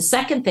 And the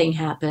second thing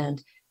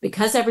happened,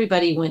 because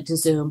everybody went to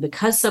Zoom,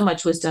 because so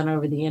much was done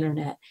over the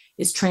internet,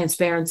 is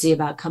transparency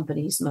about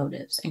companies'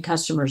 motives. And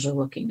customers are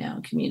looking now,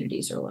 and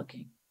communities are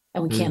looking.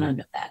 And we can't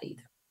unknow that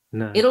either.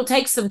 No. It'll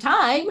take some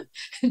time,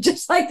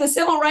 just like the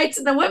civil rights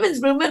and the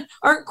women's movement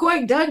aren't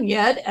quite done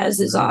yet, as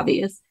is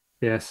obvious.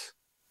 Yes.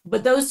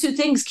 But those two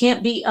things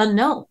can't be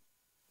unknown.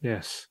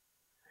 Yes.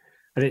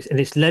 And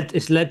it's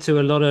led to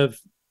a lot of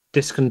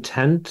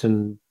discontent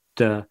and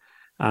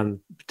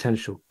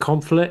potential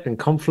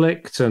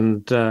conflict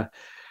and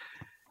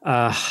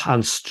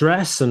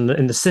stress and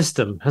in the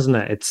system, hasn't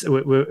it?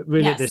 We're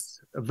really at this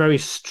a very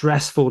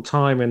stressful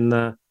time in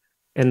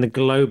the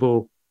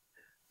global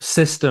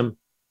system,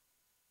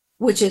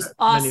 which is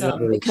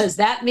awesome, because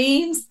that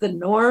means the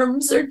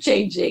norms are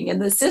changing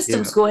and the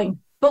system's going,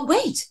 but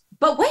wait,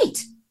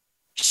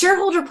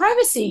 shareholder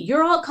primacy,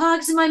 you're all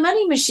cogs in my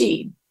money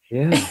machine.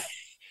 Yeah.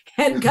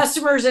 And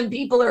customers and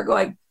people are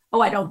going,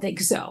 oh, I don't think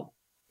so.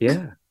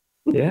 Yeah.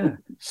 Yeah.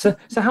 So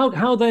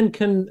how then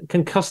can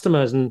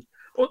customers and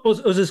us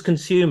as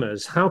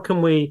consumers, how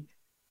can we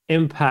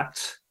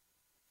impact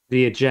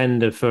the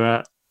agenda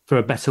for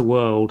a better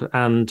world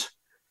and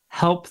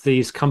help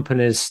these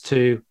companies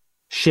to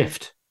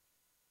shift?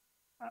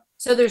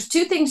 So there's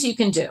two things you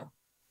can do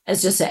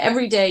as just an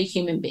everyday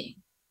human being.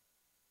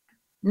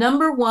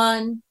 Number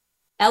one,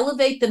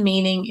 elevate the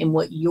meaning in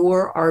what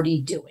you're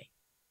already doing.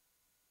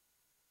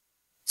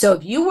 So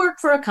if you work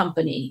for a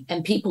company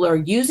and people are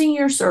using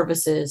your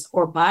services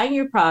or buying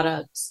your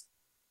products,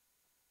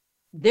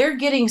 they're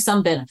getting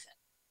some benefit.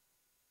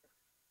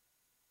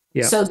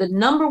 Yeah. So the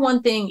number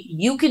one thing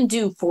you can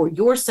do for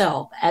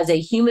yourself as a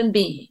human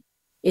being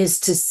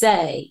is to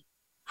say,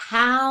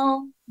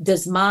 how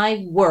does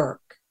my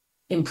work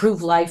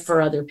improve life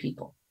for other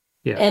people?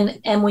 Yeah.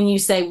 And when you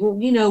say, well,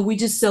 we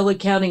just sell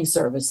accounting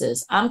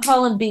services, I'm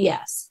calling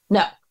BS.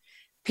 No,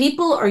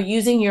 people are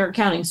using your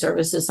accounting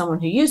services,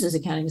 someone who uses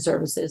accounting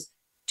services,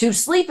 to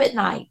sleep at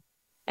night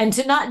and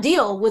to not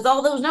deal with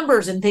all those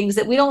numbers and things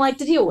that we don't like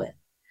to deal with.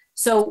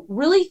 So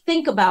really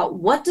think about,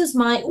 what does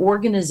my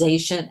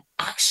organization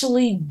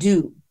actually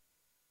do?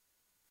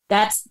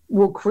 That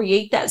will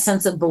create that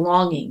sense of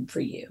belonging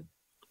for you.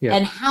 Yeah.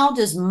 And how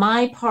does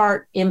my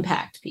part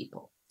impact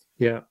people?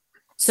 Yeah.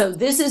 So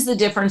this is the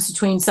difference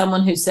between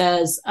someone who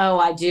says, oh,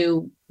 I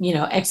do,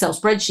 Excel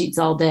spreadsheets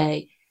all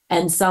day,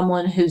 and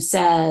someone who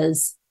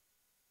says,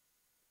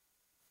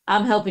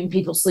 I'm helping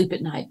people sleep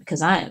at night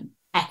because I am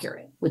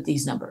accurate with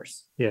these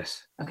numbers.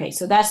 Yes. Okay.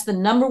 So that's the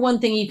number one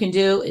thing you can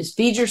do, is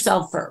feed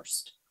yourself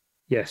first.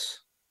 Yes.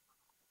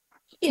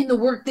 In the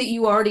work that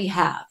you already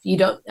have.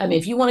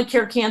 If you want to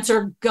cure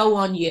cancer, go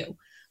on you.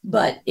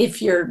 But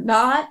if you're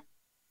not,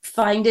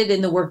 find it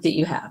in the work that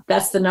you have.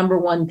 That's the number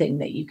one thing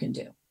that you can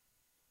do.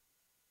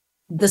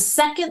 The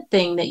second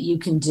thing that you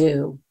can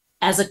do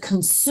as a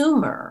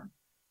consumer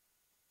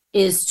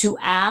is to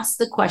ask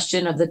the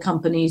question of the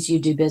companies you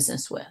do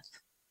business with.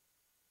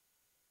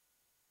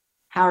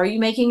 How are you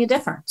making a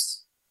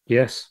difference?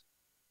 Yes.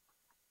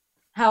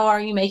 How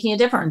are you making a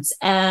difference?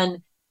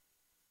 And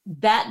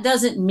that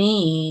doesn't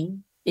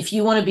mean, if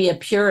you want to be a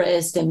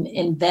purist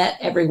and vet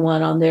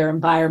everyone on their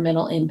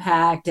environmental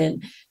impact,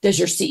 and does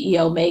your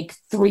CEO make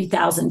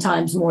 3,000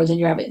 times more than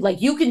your average?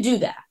 Like, you can do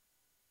that.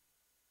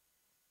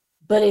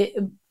 But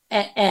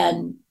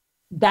and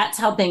that's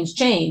how things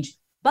change.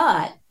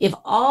 But if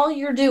all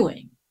you're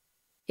doing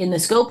in the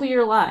scope of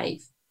your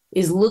life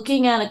is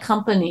looking at a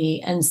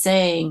company and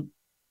saying,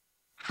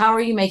 how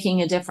are you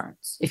making a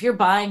difference? If you're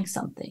buying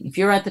something, if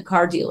you're at the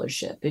car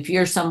dealership, if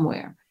you're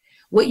somewhere,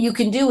 what you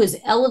can do is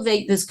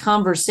elevate this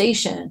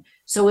conversation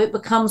so it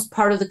becomes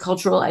part of the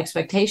cultural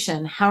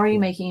expectation. How are you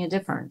making a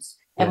difference?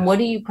 And what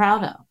are you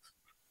proud of?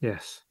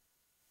 Yes.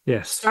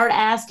 Yes. Start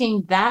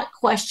asking that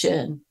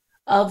question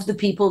of the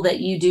people that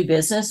you do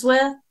business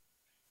with,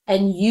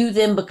 and you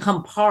then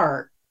become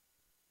part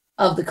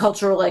of the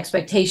cultural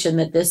expectation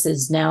that this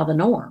is now the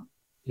norm.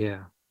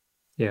 Yeah.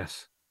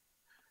 Yes.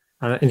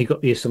 And you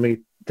got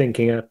somebody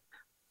thinking,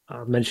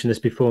 I've mentioned this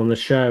before on the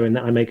show, and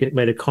that I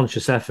made a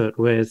conscious effort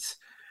with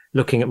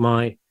looking at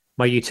my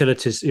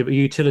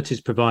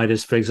utilities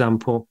providers, for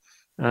example,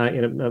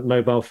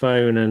 mobile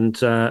phone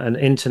and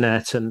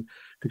internet, and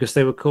because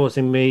they were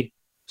causing me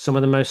some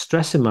of the most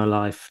stress in my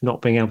life,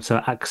 not being able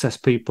to access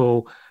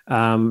people,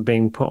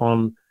 being put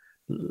on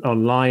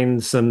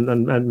lines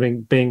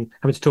and being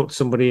having to talk to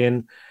somebody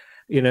in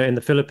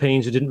the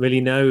Philippines who didn't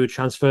really know, who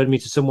transferred me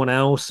to someone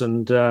else,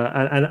 and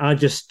I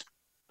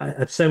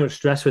had so much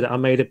stress with it. I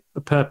made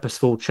a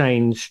purposeful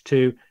change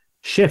to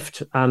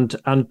shift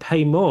and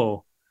pay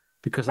more,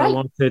 because right.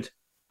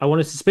 I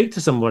wanted to speak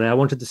to somebody. I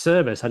wanted the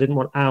service. I didn't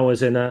want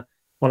hours on a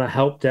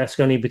help desk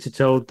only to be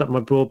told that my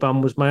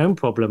broadband was my own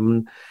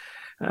problem.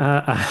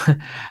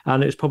 And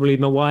it was probably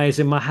my wires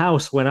in my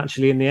house, when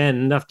actually in the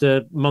end,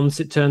 after months,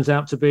 it turns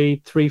out to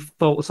be 3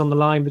 faults on the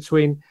line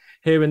between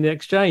here and the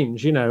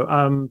exchange. We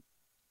can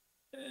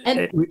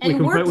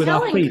we're vote with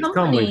our feet,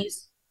 can't we?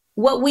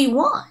 What we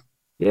want.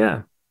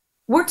 Yeah.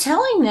 We're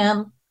telling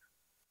them,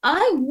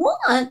 I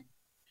want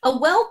a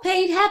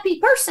well-paid, happy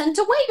person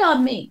to wait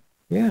on me.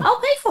 Yeah. I'll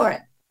pay for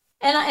it.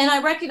 And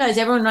I recognize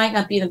everyone might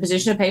not be in a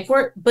position to pay for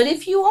it, but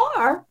if you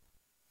are,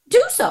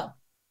 do so.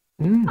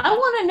 I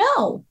want to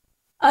know.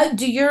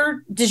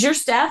 Does your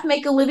staff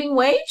make a living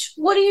wage?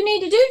 What do you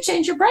need to do to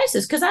change your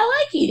prices? Because I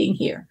like eating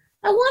here.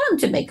 I want them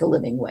to make a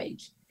living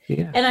wage.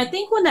 Yeah. And I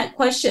think when that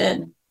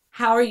question,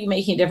 how are you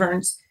making a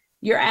difference?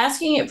 You're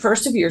asking it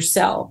first of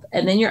yourself,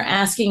 and then you're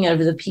asking of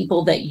the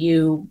people that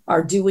you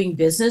are doing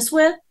business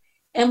with.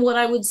 And what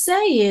I would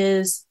say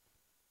is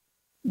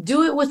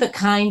do it with a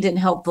kind and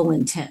helpful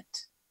intent.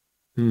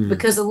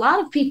 Because a lot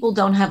of people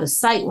don't have a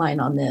sight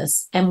line on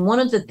this. And one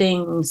of the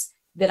things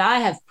that I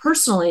have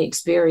personally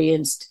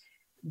experienced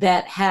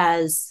that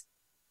has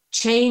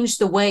changed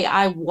the way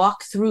I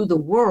walk through the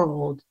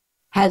world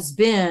has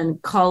been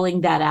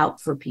calling that out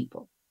for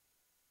people.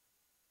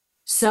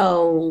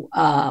 So,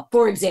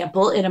 for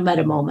example, in a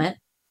meta moment,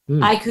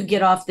 I could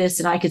get off this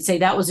and I could say,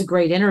 that was a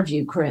great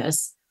interview,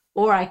 Chris.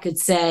 Or I could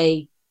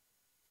say,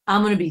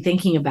 I'm going to be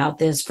thinking about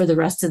this for the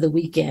rest of the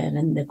weekend.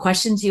 And the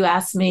questions you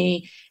asked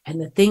me and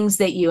the things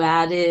that you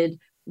added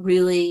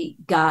really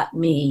got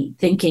me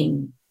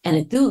thinking and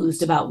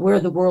enthused about where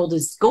the world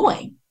is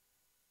going.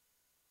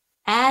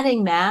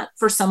 Adding that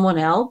for someone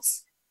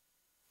else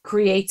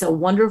creates a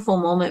wonderful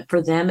moment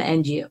for them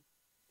and you.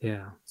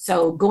 Yeah.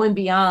 So going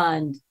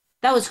beyond,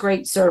 that was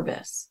great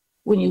service.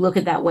 When you look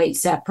at that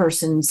waitstaff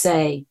person and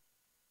say,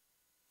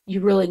 you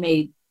really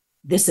made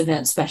this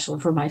event special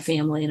for my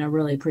family, and I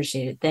really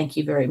appreciate it. Thank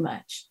you very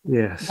much.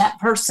 Yes. That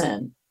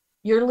person,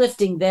 you're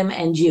lifting them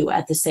and you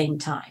at the same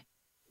time.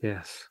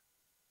 Yes.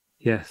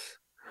 Yes.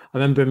 I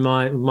remember in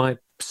my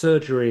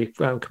surgery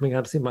coming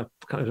out, I think my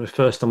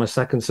first or my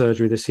second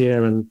surgery this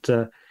year, and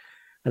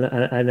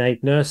a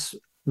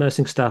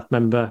nursing staff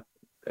member,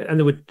 and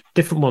there were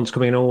different ones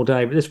coming in all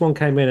day, but this one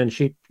came in and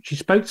she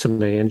spoke to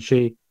me, and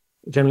she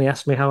generally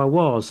asked me how I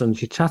was, and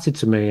she chatted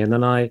to me, and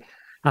then I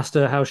asked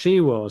her how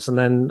she was, and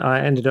then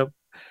I ended up,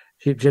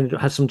 she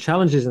had some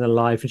challenges in her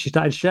life, and she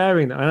started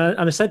sharing them. And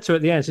I said to her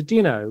at the end, I said, do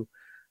you know,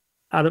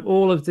 out of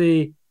all of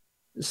the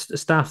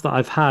staff that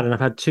I've had, and I've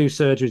had 2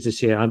 surgeries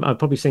this year, I've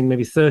probably seen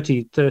maybe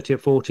 30 or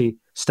 40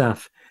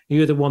 staff,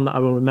 you're the one that I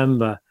will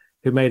remember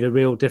who made a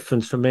real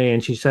difference for me.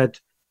 And she said,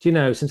 do you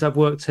know, since I've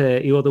worked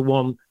here, you're the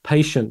one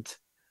patient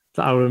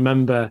that I'll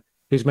remember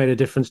who's made a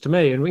difference to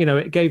me. And, you know,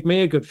 it gave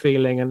me a good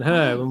feeling, and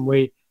her, and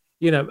we,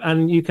 you know,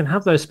 and you can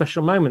have those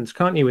special moments,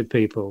 can't you, with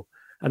people?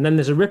 And then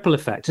there's a ripple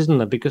effect, isn't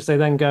there? Because they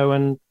then go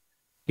and,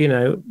 you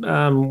know,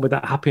 with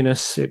that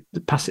happiness, it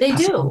passes on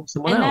to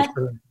someone else.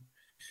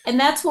 And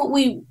that's what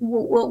we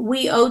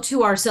owe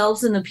to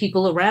ourselves and the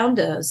people around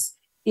us,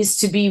 is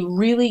to be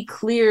really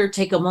clear,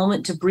 take a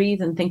moment to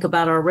breathe and think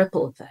about our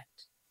ripple effect.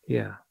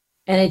 Yeah.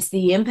 And it's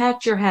the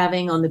impact you're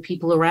having on the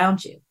people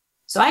around you.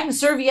 So I can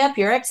serve you up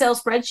your Excel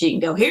spreadsheet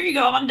and go, here you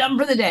go, I'm done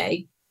for the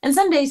day. And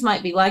some days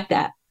might be like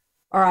that.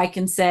 Or I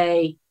can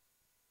say,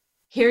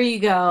 here you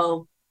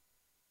go.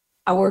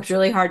 I worked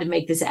really hard to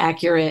make this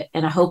accurate,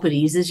 and I hope it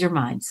eases your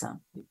mind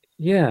some.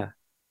 Yeah.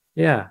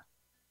 Yeah.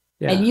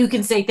 Yeah. And you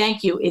can say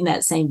thank you in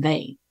that same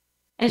vein.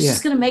 And it's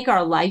just going to make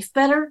our life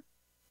better.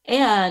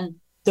 And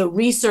the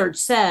research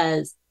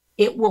says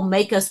it will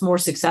make us more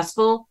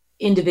successful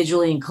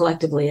individually and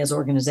collectively as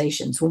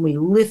organizations when we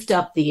lift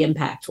up the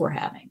impact we're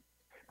having.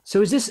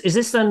 So is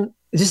this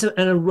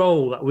a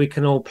role that we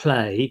can all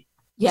play?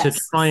 Yes. To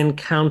try and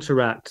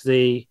counteract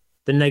the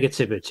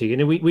negativity? You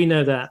know, we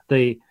know that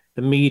the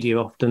media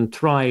often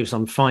thrives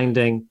on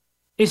finding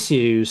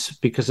issues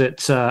because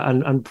it's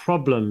and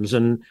problems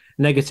and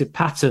negative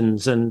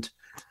patterns, and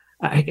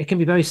it can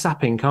be very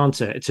sapping,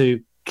 can't it,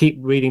 to keep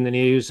reading the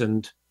news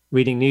and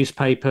reading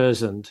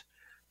newspapers, and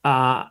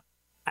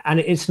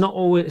it's not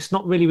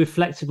really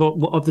reflective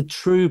of the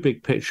true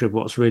big picture of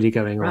what's really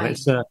going on. Right.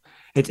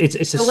 It's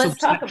a so let's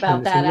talk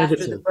about that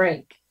after the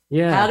break.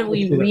 Yeah. How do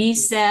we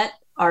reset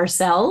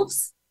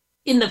ourselves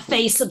in the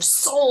face of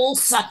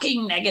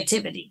soul-sucking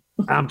negativity?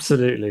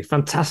 Absolutely.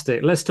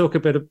 Fantastic. Let's talk a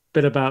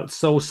bit about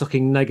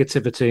soul-sucking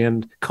negativity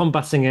and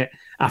combating it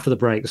after the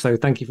break. So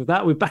thank you for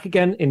that. We're back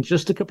again in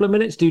just a couple of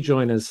minutes. Do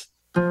join us.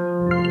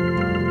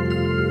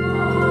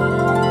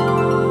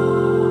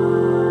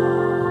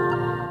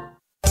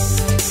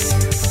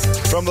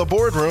 From the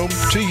boardroom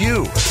to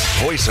you,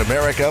 Voice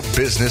America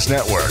Business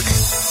Network.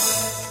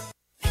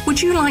 Would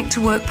you like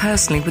to work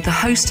personally with the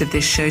host of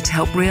this show to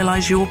help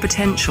realize your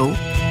potential?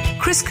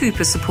 Chris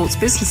Cooper supports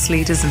business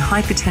leaders and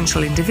high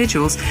potential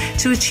individuals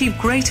to achieve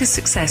greater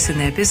success in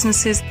their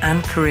businesses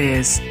and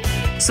careers.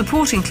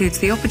 Support includes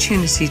the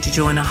opportunity to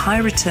join a high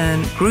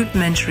return group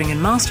mentoring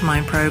and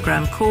mastermind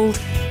program called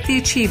the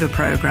Achiever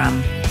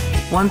Program.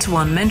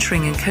 One-to-one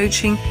mentoring and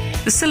coaching,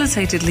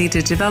 facilitated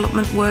leader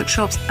development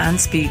workshops and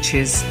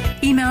speeches.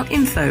 Email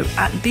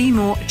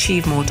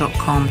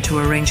info@bemoreachievemore.com to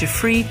arrange a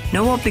free,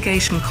 no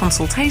obligation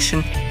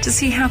consultation to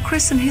see how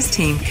Chris and his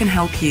team can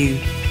help you.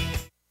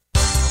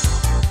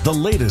 The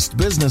latest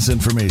business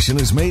information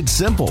is made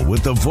simple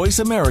with the Voice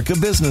America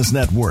Business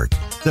Network.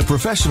 The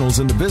professionals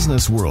in the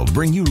business world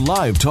bring you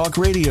live talk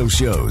radio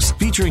shows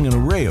featuring an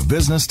array of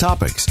business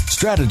topics,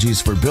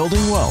 strategies for building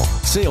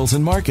wealth, sales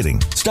and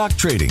marketing, stock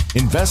trading,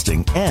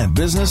 investing, and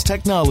business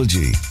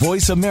technology.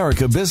 Voice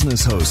America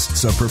Business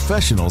hosts are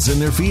professionals in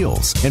their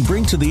fields and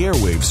bring to the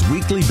airwaves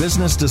weekly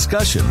business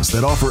discussions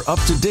that offer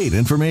up-to-date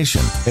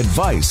information,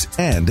 advice,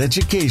 and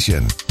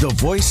education. The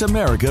Voice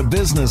America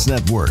Business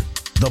Network.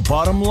 The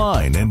bottom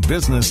line in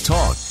business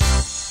talk.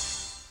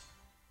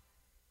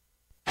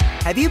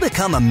 Have you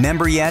become a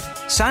member yet?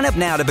 Sign up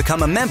now to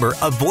become a member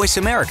of Voice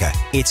America.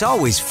 It's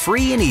always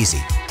free and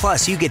easy.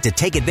 Plus, you get to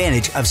take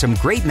advantage of some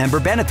great member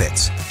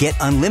benefits. Get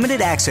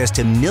unlimited access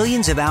to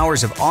millions of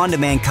hours of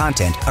on-demand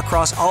content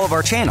across all of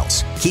our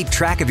channels. Keep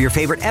track of your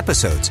favorite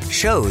episodes,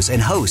 shows,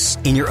 and hosts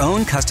in your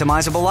own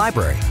customizable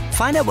library.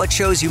 Find out what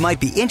shows you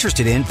might be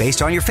interested in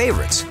based on your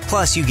favorites.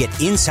 Plus, you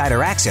get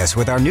insider access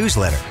with our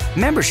newsletter.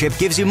 Membership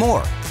gives you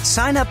more.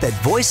 Sign up at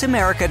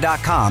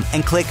voiceamerica.com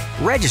and click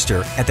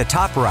register at the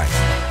top right.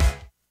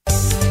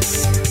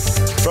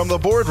 From the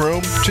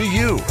boardroom to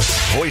you,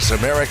 Voice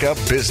America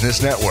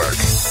Business Network.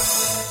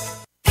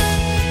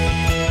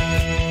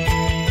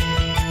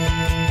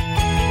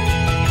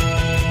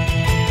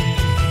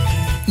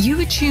 You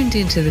are tuned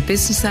into the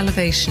Business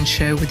Elevation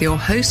Show with your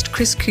host,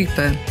 Chris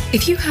Cooper.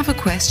 If you have a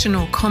question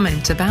or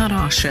comment about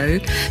our show,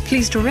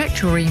 please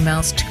direct your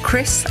emails to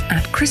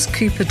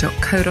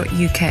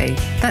chris@chriscooper.co.uk.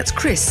 That's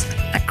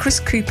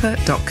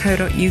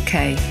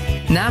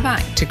chris@chriscooper.co.uk. Now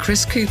back to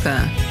Chris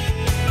Cooper.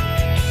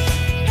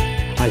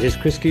 Hi, this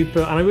is Chris Cooper,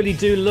 and I really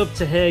do love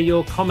to hear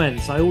your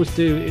comments. I always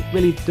do. It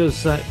really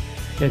does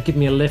give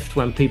me a lift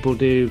when people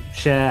do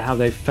share how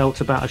they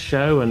felt about a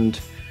show and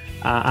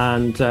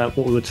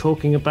what we were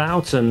talking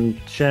about, and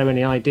share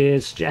any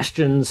ideas,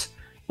 suggestions.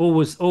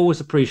 Always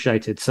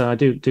appreciated. So I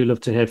do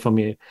love to hear from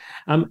you.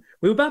 We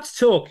were about to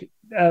talk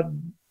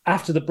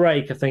after the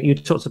break. I think you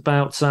talked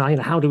about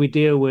how do we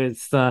deal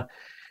with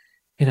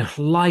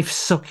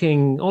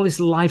life-sucking, all these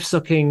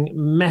life-sucking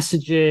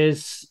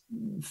messages,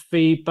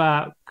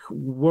 feedback,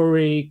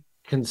 worry,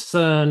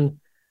 concern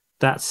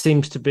that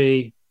seems to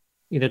be,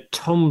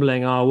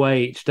 tumbling our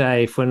way each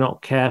day if we're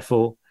not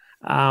careful.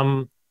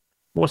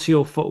 What's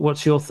your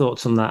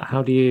thoughts on that?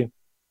 How do you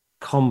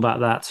combat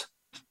that?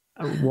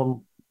 I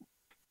want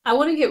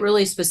to get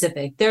really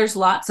specific. There's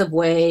lots of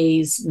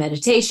ways: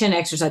 meditation,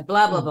 exercise,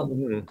 blah, blah, blah.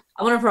 Mm-hmm.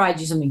 I want to provide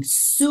you something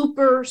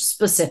super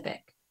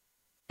specific.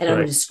 And I'm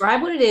going to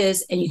describe what it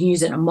is, and you can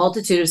use it in a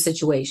multitude of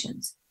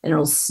situations, and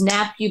it'll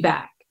snap you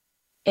back.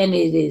 And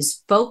it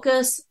is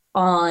focus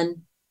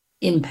on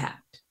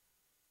impact.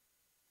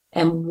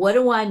 And what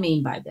do I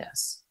mean by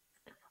this?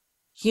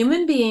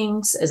 Human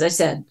beings, as I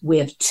said, we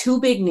have two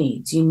big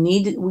needs.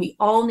 We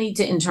all need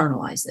to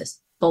internalize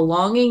this: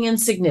 belonging and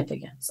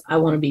significance. I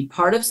want to be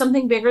part of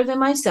something bigger than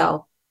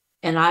myself,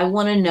 and I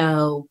want to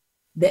know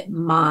that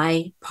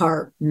my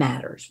part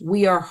matters.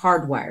 We are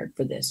hardwired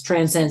for this.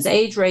 Transcends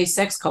age, race,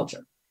 sex,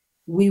 culture.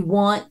 We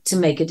want to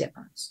make a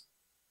difference.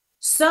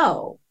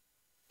 So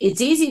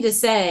it's easy to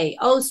say,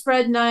 oh,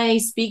 spread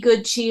nice, be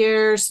good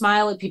cheer,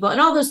 smile at people,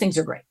 and all those things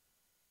are great.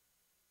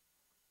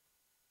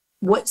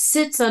 What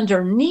sits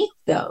underneath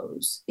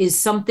those is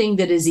something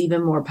that is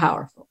even more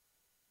powerful,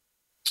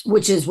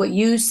 which is what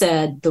you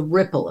said, the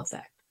ripple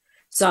effect.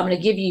 So I'm going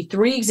to give you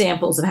 3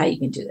 examples of how you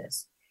can do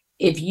this.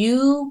 If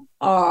you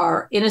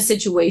are in a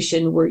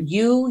situation where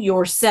you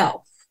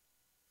yourself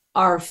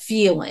are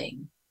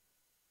feeling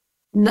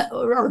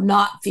or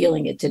not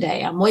feeling it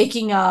today. I'm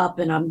waking up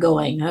and I'm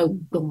going, oh,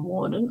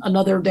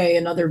 another day,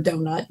 another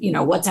donut,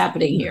 what's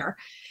happening here,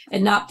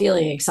 and not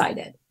feeling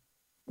excited.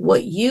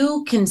 What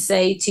you can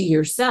say to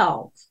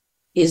yourself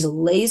is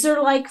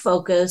laser-like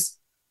focus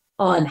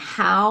on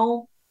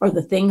how are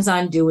the things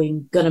I'm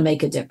doing going to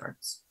make a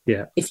difference.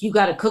 Yeah. If you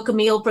got to cook a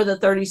meal for the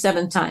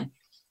 37th time,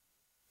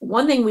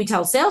 one thing we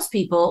tell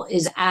salespeople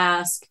is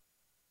ask,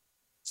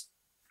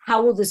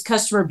 how will this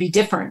customer be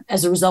different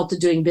as a result of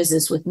doing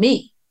business with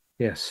me?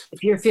 Yes.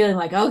 If you're feeling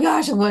like, oh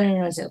gosh, I'm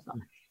going to sales call.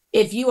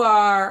 If you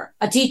are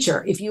a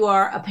teacher, if you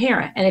are a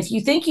parent, and if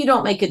you think you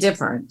don't make a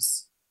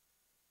difference,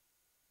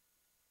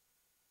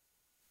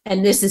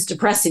 and this is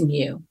depressing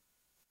you,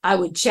 I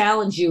would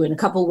challenge you in a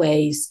couple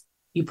ways.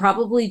 You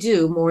probably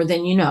do more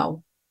than you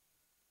know.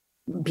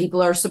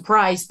 People are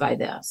surprised by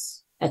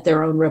this at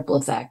their own ripple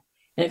effect.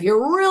 And if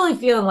you're really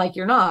feeling like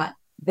you're not,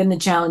 then the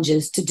challenge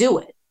is to do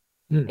it.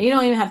 And you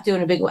don't even have to do it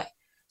in a big way.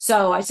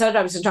 So I said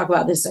I was going to talk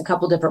about this in a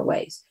couple different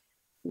ways.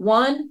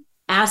 One,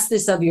 ask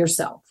this of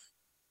yourself.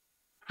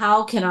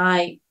 How can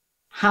I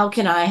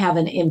have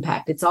an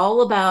impact? It's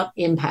all about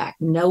impact,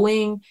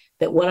 knowing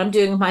that what I'm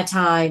doing with my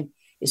time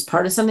is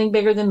part of something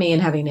bigger than me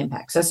and having an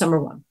impact. So that's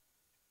number 1.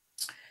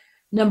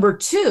 Number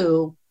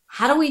 2,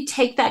 how do we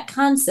take that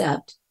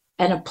concept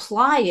and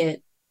apply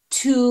it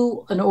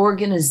to an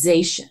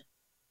organization?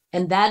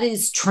 And that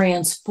is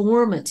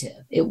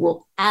transformative. It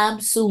will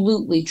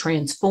absolutely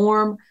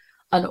transform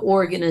an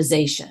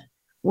organization.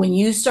 When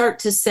you start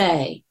to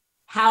say,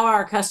 how are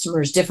our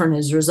customers different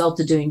as a result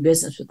of doing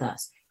business with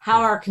us?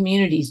 how our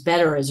community's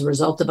better as a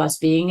result of us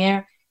being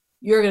there,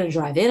 you're going to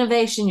drive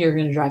innovation, you're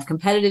going to drive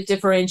competitive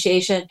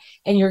differentiation,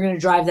 and you're going to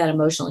drive that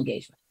emotional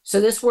engagement.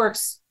 So this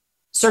works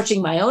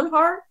searching my own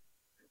heart.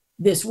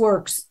 This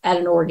works at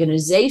an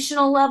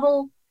organizational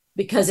level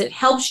because it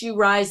helps you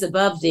rise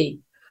above the,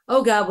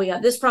 oh God, we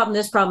got this problem,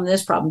 this problem,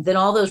 this problem. Then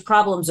all those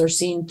problems are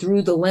seen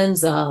through the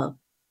lens of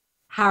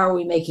how are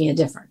we making a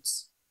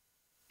difference?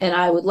 And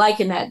I would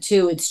liken that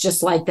to, it's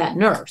just like that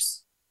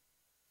nurse.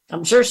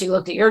 I'm sure she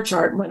looked at your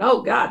chart and went,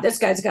 oh God, this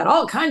guy's got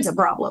all kinds of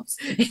problems.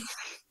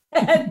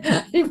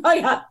 And you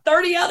probably got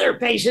 30 other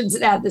patients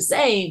that have the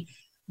same.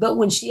 But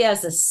when she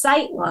has a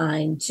sight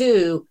line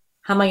to,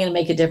 how am I going to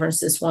make a difference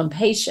to this one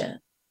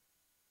patient?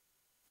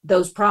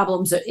 Those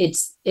problems,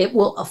 it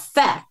will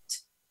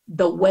affect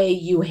the way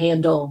you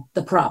handle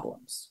the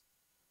problems.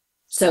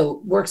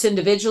 So works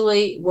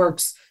individually,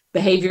 works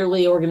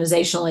behaviorally,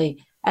 organizationally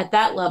at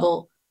that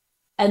level.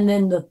 And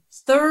then the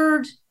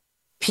third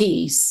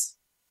piece,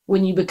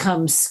 when you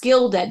become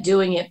skilled at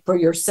doing it for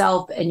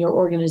yourself and your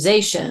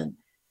organization,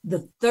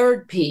 the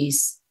third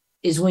piece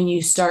is when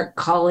you start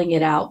calling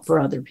it out for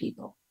other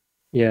people.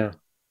 Yeah.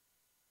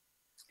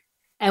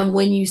 And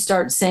when you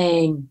start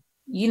saying,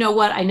 you know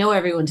what, I know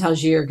everyone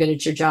tells you you're good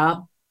at your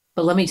job,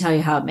 but let me tell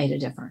you how it made a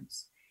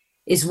difference.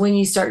 Is when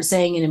you start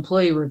saying in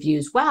employee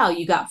reviews, wow,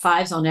 you got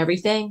 5s on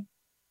everything,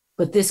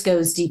 but this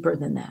goes deeper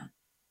than that.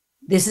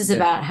 This is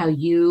about how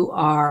you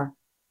are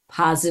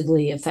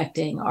positively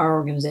affecting our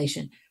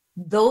organization.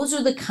 Those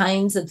are the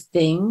kinds of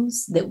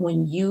things that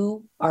when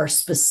you are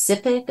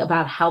specific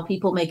about how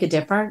people make a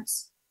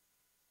difference,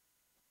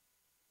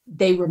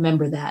 they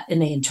remember that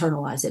and they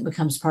internalize it. It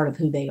becomes part of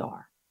who they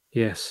are.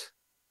 Yes.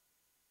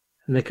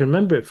 And they can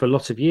remember it for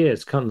lots of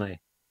years, can't they?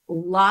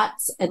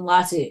 Lots and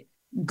lots of it.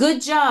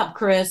 Good job,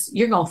 Chris.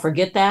 You're going to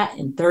forget that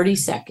in 30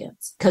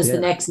 seconds because the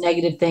next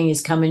negative thing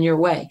is coming your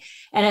way.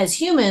 And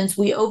as humans,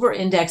 we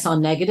over-index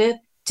on negative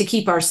to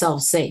keep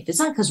ourselves safe. It's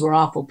not because we're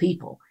awful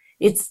people.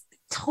 It's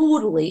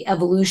totally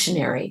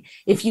evolutionary.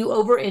 If you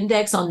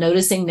over-index on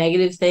noticing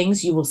negative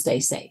things, you will stay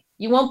safe.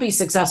 You won't be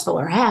successful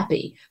or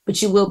happy, but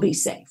you will be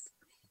safe.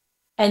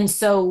 And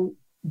so,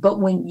 but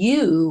when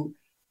you,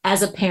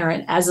 as a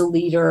parent, as a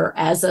leader,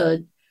 as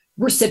a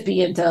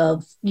recipient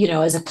of,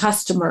 as a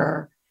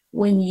customer,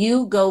 when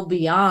you go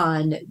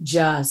beyond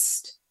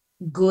just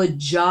good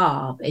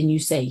job and you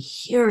say,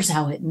 here's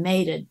how it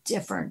made a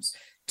difference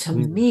to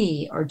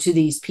me or to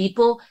these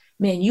people,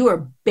 man, you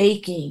are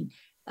baking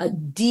a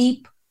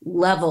deep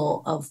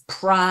level of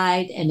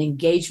pride and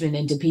engagement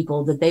into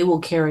people that they will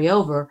carry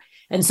over.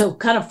 And so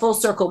kind of full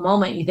circle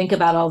moment, you think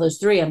about all those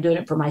three. I'm doing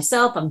it for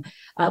myself.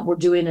 We're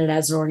doing it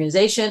as an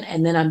organization,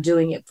 and then I'm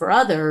doing it for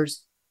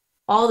others.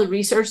 All the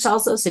research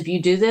tells us if you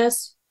do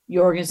this,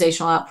 your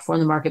organization will outperform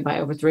the market by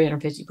over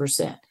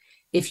 350%.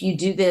 If you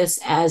do this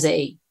as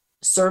a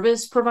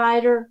service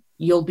provider,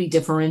 you'll be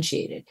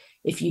differentiated.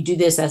 If you do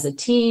this as a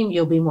team,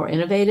 you'll be more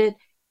innovative.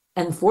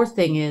 And the fourth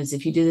thing is,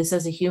 if you do this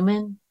as a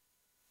human,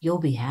 you'll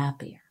be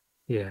happier.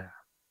 Yeah.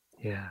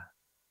 Yeah.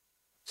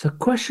 So a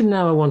question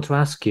now I want to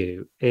ask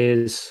you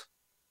is,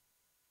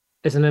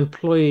 as an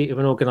employee of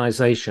an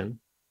organization,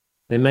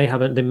 they may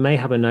have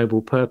a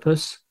noble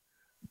purpose,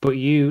 but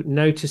you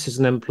notice as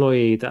an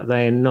employee that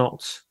they are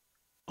not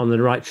on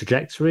the right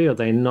trajectory, or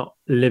they're not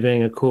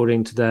living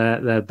according to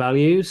their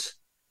values,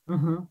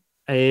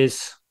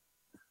 is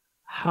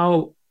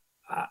how,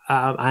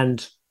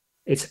 and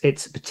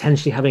it's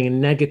potentially having a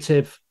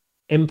negative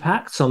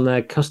impacts on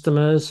their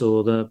customers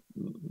or the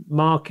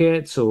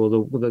markets or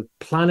the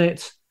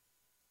planet.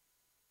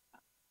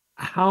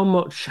 How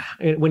much,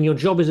 when your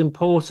job is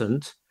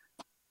important,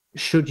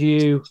 should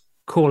you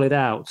call it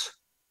out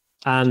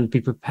and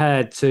be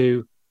prepared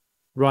to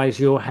raise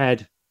your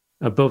head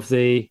above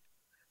the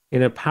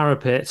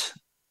parapet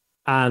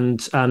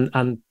and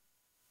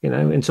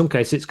in some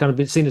cases it's kind of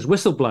been seen as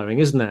whistleblowing,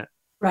 isn't it?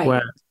 Right.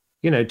 Where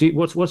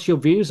what's your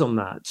views on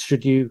that?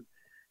 Should you?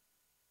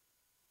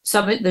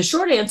 So the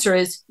short answer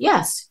is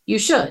yes, you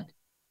should.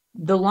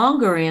 The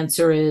longer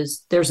answer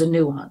is there's a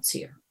nuance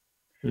here.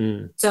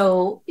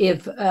 So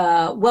if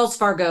Wells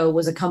Fargo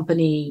was a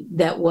company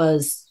that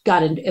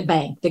a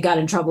bank that got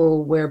in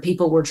trouble where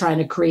people were trying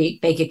to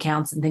create fake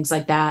accounts and things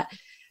like that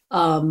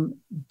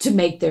to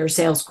make their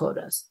sales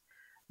quotas.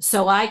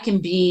 So I can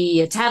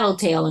be a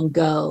tattletale and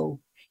go,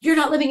 you're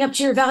not living up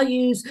to your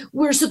values.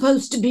 We're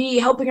supposed to be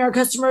helping our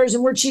customers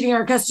and we're cheating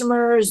our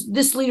customers.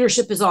 This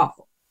leadership is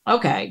awful.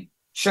 Okay,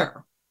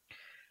 sure.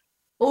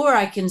 Or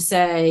I can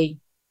say,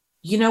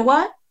 you know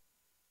what?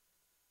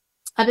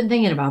 I've been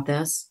thinking about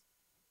this.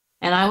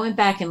 And I went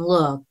back and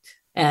looked,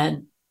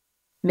 and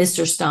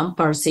Mr.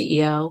 Stump, our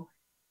CEO,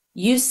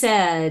 you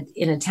said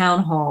in a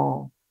town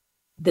hall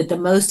that the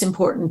most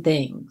important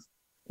thing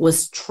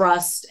was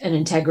trust and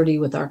integrity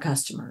with our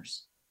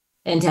customers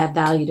and to have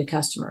value to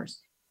customers.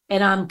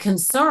 And I'm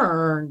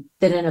concerned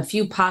that in a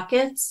few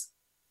pockets,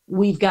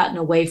 we've gotten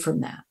away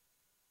from that.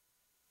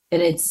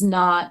 And it's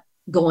not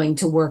going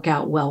to work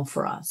out well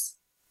for us.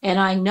 And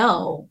I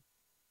know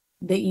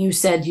that you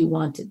said you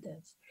wanted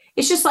this.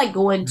 It's just like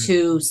going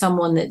to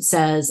someone that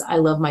says, I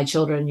love my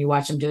children. You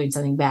watch them doing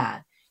something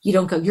bad. You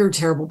don't go, you're a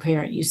terrible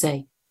parent. You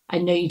say, I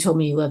know you told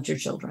me you loved your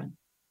children.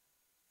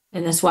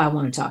 And that's why I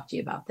want to talk to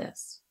you about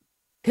this.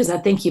 Because I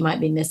think you might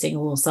be missing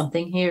a little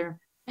something here.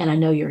 And I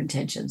know your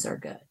intentions are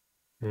good.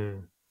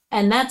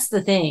 And that's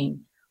the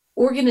thing.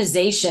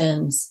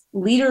 Organizations,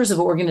 leaders of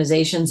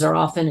organizations are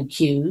often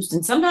accused,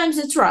 and sometimes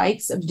it's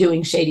right, of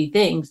doing shady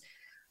things.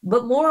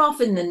 But more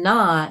often than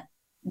not,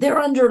 they're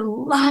under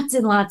lots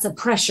and lots of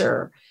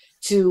pressure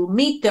to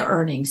meet the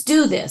earnings,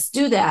 do this,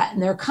 do that.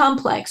 And they're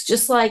complex,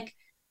 just like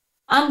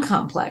I'm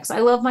complex. I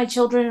love my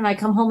children and I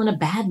come home in a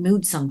bad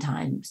mood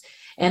sometimes.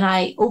 And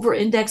I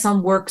over-index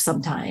on work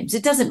sometimes.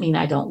 It doesn't mean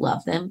I don't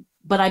love them,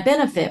 but I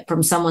benefit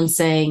from someone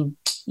saying,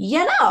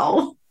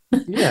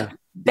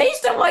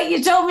 based on what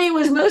you told me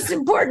was most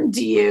important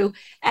to you,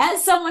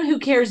 as someone who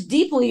cares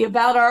deeply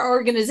about our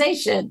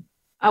organization,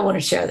 I want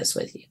to share this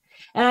with you.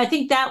 And I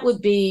think that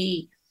would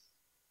be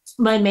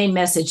my main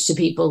message to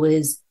people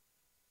is,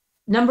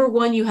 number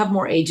one, you have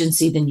more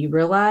agency than you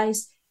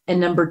realize.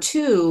 And number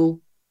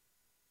two,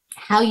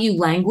 how you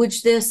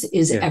language this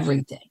is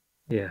everything.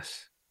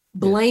 Yes.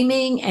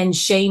 Blaming and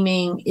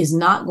shaming is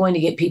not going to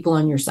get people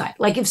on your side.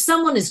 Like if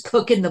someone is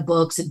cooking the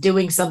books and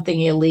doing something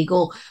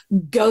illegal,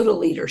 go to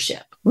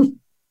leadership.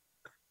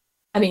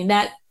 I mean,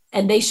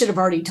 and they should have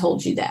already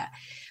told you that.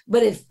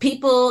 But if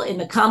people in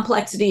the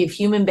complexity of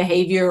human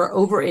behavior are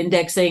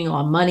over-indexing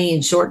on money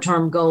and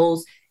short-term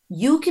goals,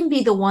 you can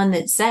be the one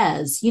that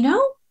says,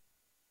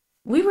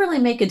 we really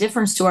make a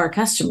difference to our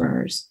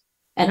customers,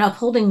 and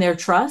upholding their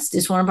trust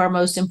is one of our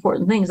most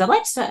important things. I'd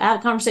like to have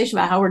a conversation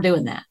about how we're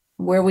doing that,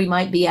 where we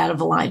might be out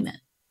of alignment.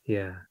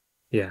 Yeah.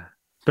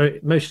 Very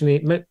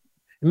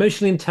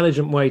emotionally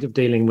intelligent way of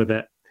dealing with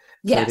it.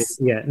 Yes.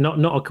 Not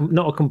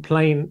a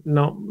complaint,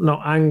 not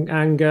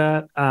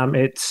anger.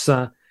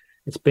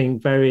 It's being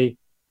very,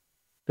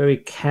 very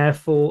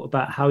careful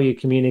about how you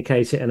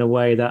communicate it in a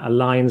way that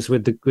aligns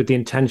with the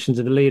intentions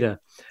of the leader.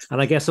 And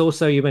I guess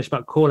also you mentioned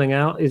about calling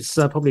out is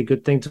probably a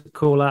good thing to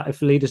call out if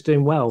the leader's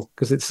doing well,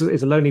 because it's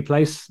a lonely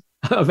place.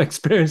 I've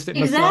experienced it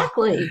myself.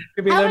 Exactly.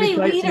 How many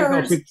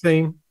leaders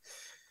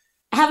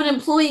have an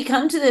employee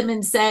come to them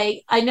and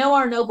say, I know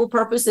our noble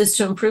purpose is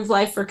to improve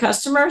life for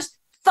customers.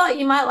 Thought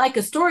you might like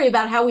a story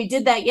about how we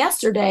did that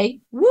yesterday.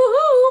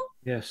 Woohoo!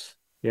 Yes.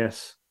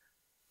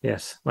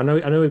 I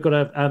know we've got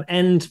to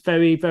end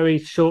very, very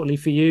shortly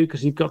for you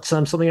because you've got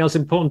something else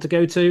important to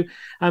go to.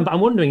 But I'm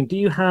wondering, do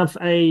you have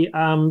a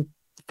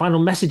final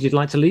message you'd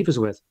like to leave us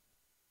with?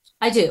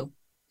 I do.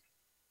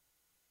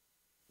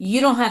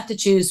 You don't have to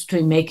choose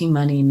between making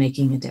money and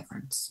making a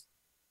difference.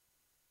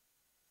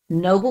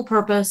 Noble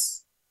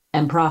purpose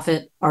and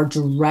profit are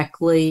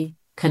directly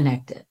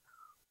connected.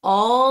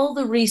 All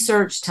the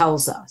research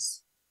tells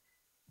us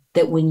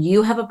that when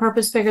you have a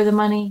purpose bigger than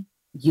money,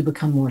 you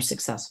become more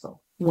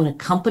successful. When a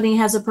company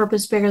has a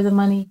purpose bigger than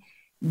money,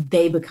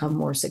 they become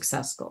more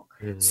successful.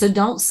 So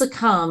don't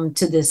succumb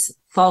to this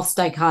false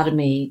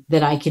dichotomy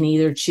that I can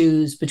either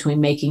choose between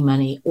making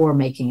money or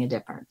making a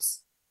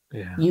difference.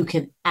 Yeah. You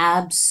can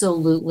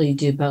absolutely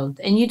do both.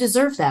 And you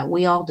deserve that.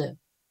 We all do.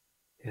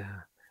 Yeah.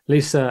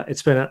 Lisa,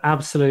 it's been an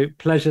absolute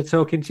pleasure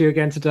talking to you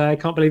again today. I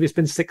can't believe it's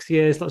been 6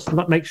 years. Let's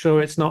make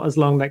sure it's not as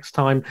long next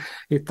time.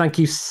 Thank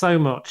you so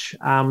much.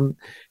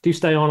 Do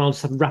stay on. I'll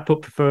just wrap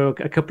up for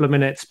a couple of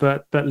minutes.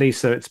 But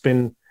Lisa, it's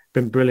been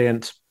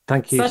brilliant.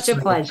 Thank you. Such a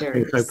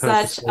pleasure.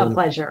 Such a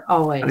pleasure.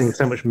 Always. Having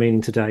so much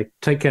meaning today.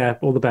 Take care.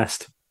 All the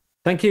best.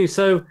 Thank you.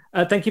 So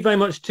thank you very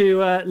much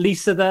to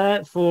Lisa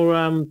there for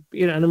an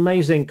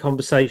amazing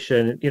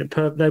conversation.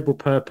 Noble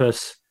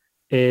purpose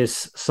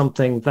is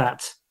something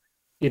that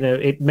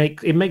it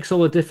makes all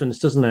the difference,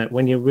 doesn't it?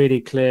 When you're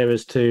really clear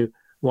as to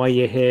why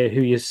you're here,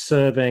 who you're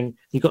serving,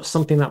 you've got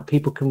something that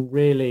people can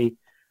really,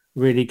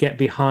 really get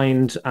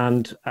behind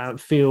and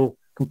feel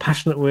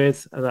compassionate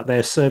with, that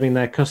they're serving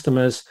their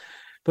customers.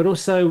 But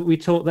also we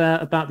talked there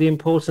about the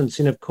importance,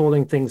 of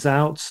calling things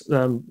out,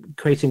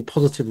 creating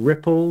positive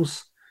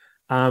ripples,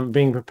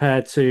 being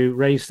prepared to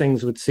raise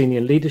things with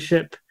senior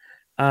leadership,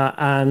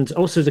 and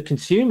also the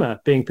consumer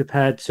being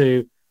prepared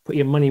to put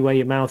your money where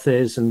your mouth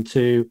is and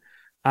to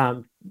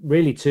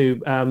really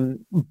to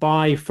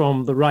buy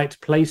from the right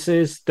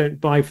places. Don't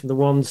buy from the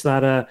ones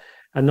that are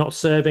not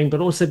serving,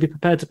 but also be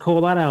prepared to call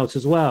that out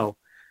as well.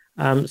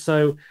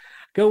 So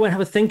go away and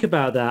have a think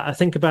about that. I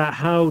think about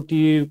how do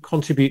you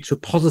contribute to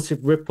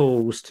positive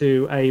ripples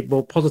to a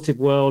more positive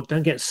world.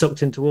 Don't get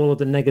sucked into all of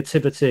the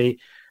negativity,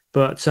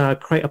 but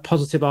create a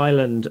positive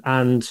island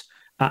and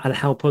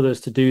help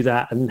others to do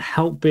that and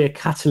help be a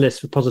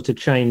catalyst for positive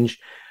change,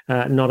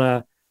 not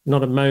a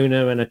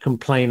moaner and a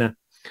complainer.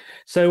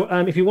 So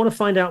if you want to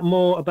find out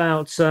more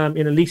about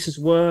Lisa's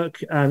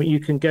work, you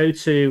can go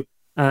to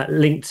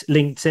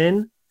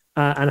LinkedIn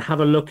and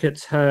have a look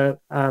at her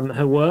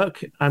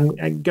work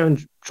and go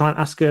and try and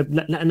ask her,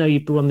 let her know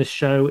you've been on this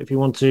show. If you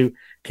want to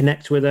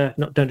connect with her,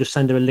 don't just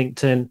send her a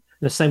LinkedIn. And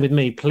the same with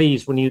me.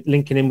 Please, when you're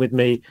linking in with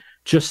me,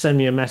 just send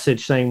me a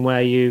message saying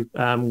where you've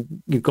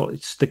got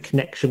the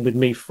connection with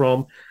me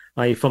from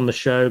the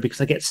show,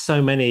 because I get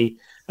so many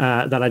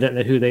that I don't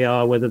know who they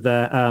are, whether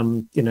they're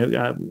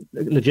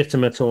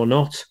legitimate or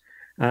not.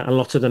 A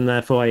lot of them,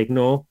 therefore, I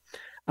ignore.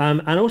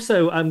 And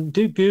also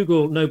do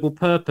Google Noble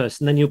Purpose,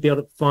 and then you'll be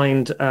able to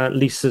find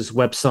Lisa's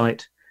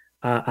website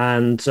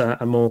and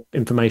more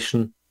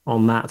information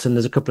on that. And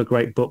there's a couple of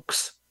great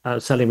books,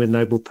 Selling with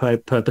Noble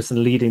Purpose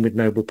and Leading with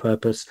Noble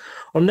Purpose.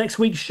 On next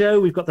week's show,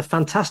 we've got the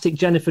fantastic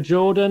Jennifer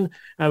Jordan.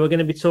 We're going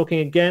to be talking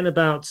again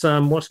about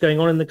what's going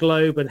on in the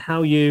globe and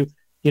how you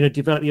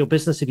develop your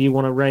business if you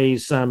want to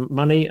raise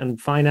money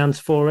and finance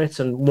for it,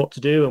 and what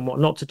to do and what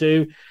not to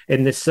do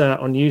in this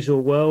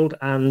unusual world,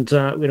 and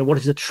what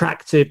is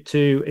attractive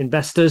to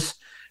investors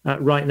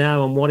right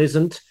now and what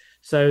isn't.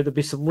 So there'll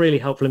be some really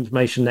helpful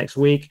information next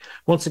week.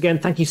 Once again,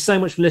 thank you so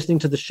much for listening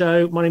to the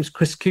show. My name's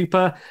Chris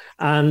Cooper,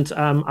 and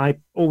I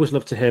always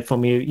love to hear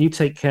from you. You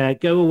take care.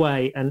 Go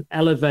away and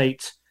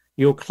elevate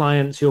your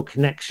clients, your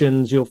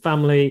connections, your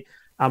family,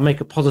 and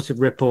make a positive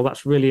ripple.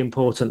 That's really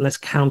important. Let's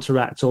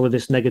counteract all of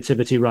this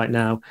negativity right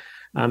now.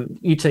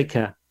 You take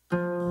care.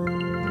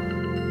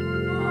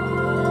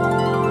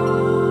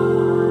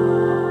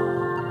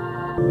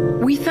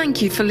 We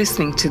thank you for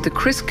listening to the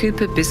Chris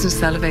Cooper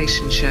Business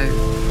Elevation Show.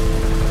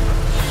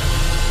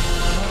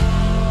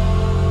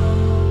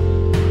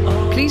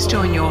 Please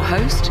join your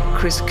host,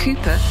 Chris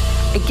Cooper,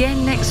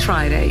 again next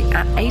Friday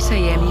at 8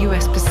 a.m.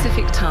 US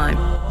Pacific Time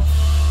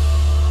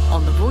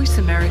on the Voice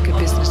America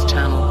Business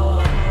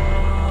Channel.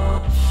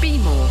 Be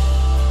more.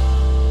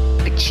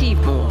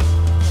 Achieve more.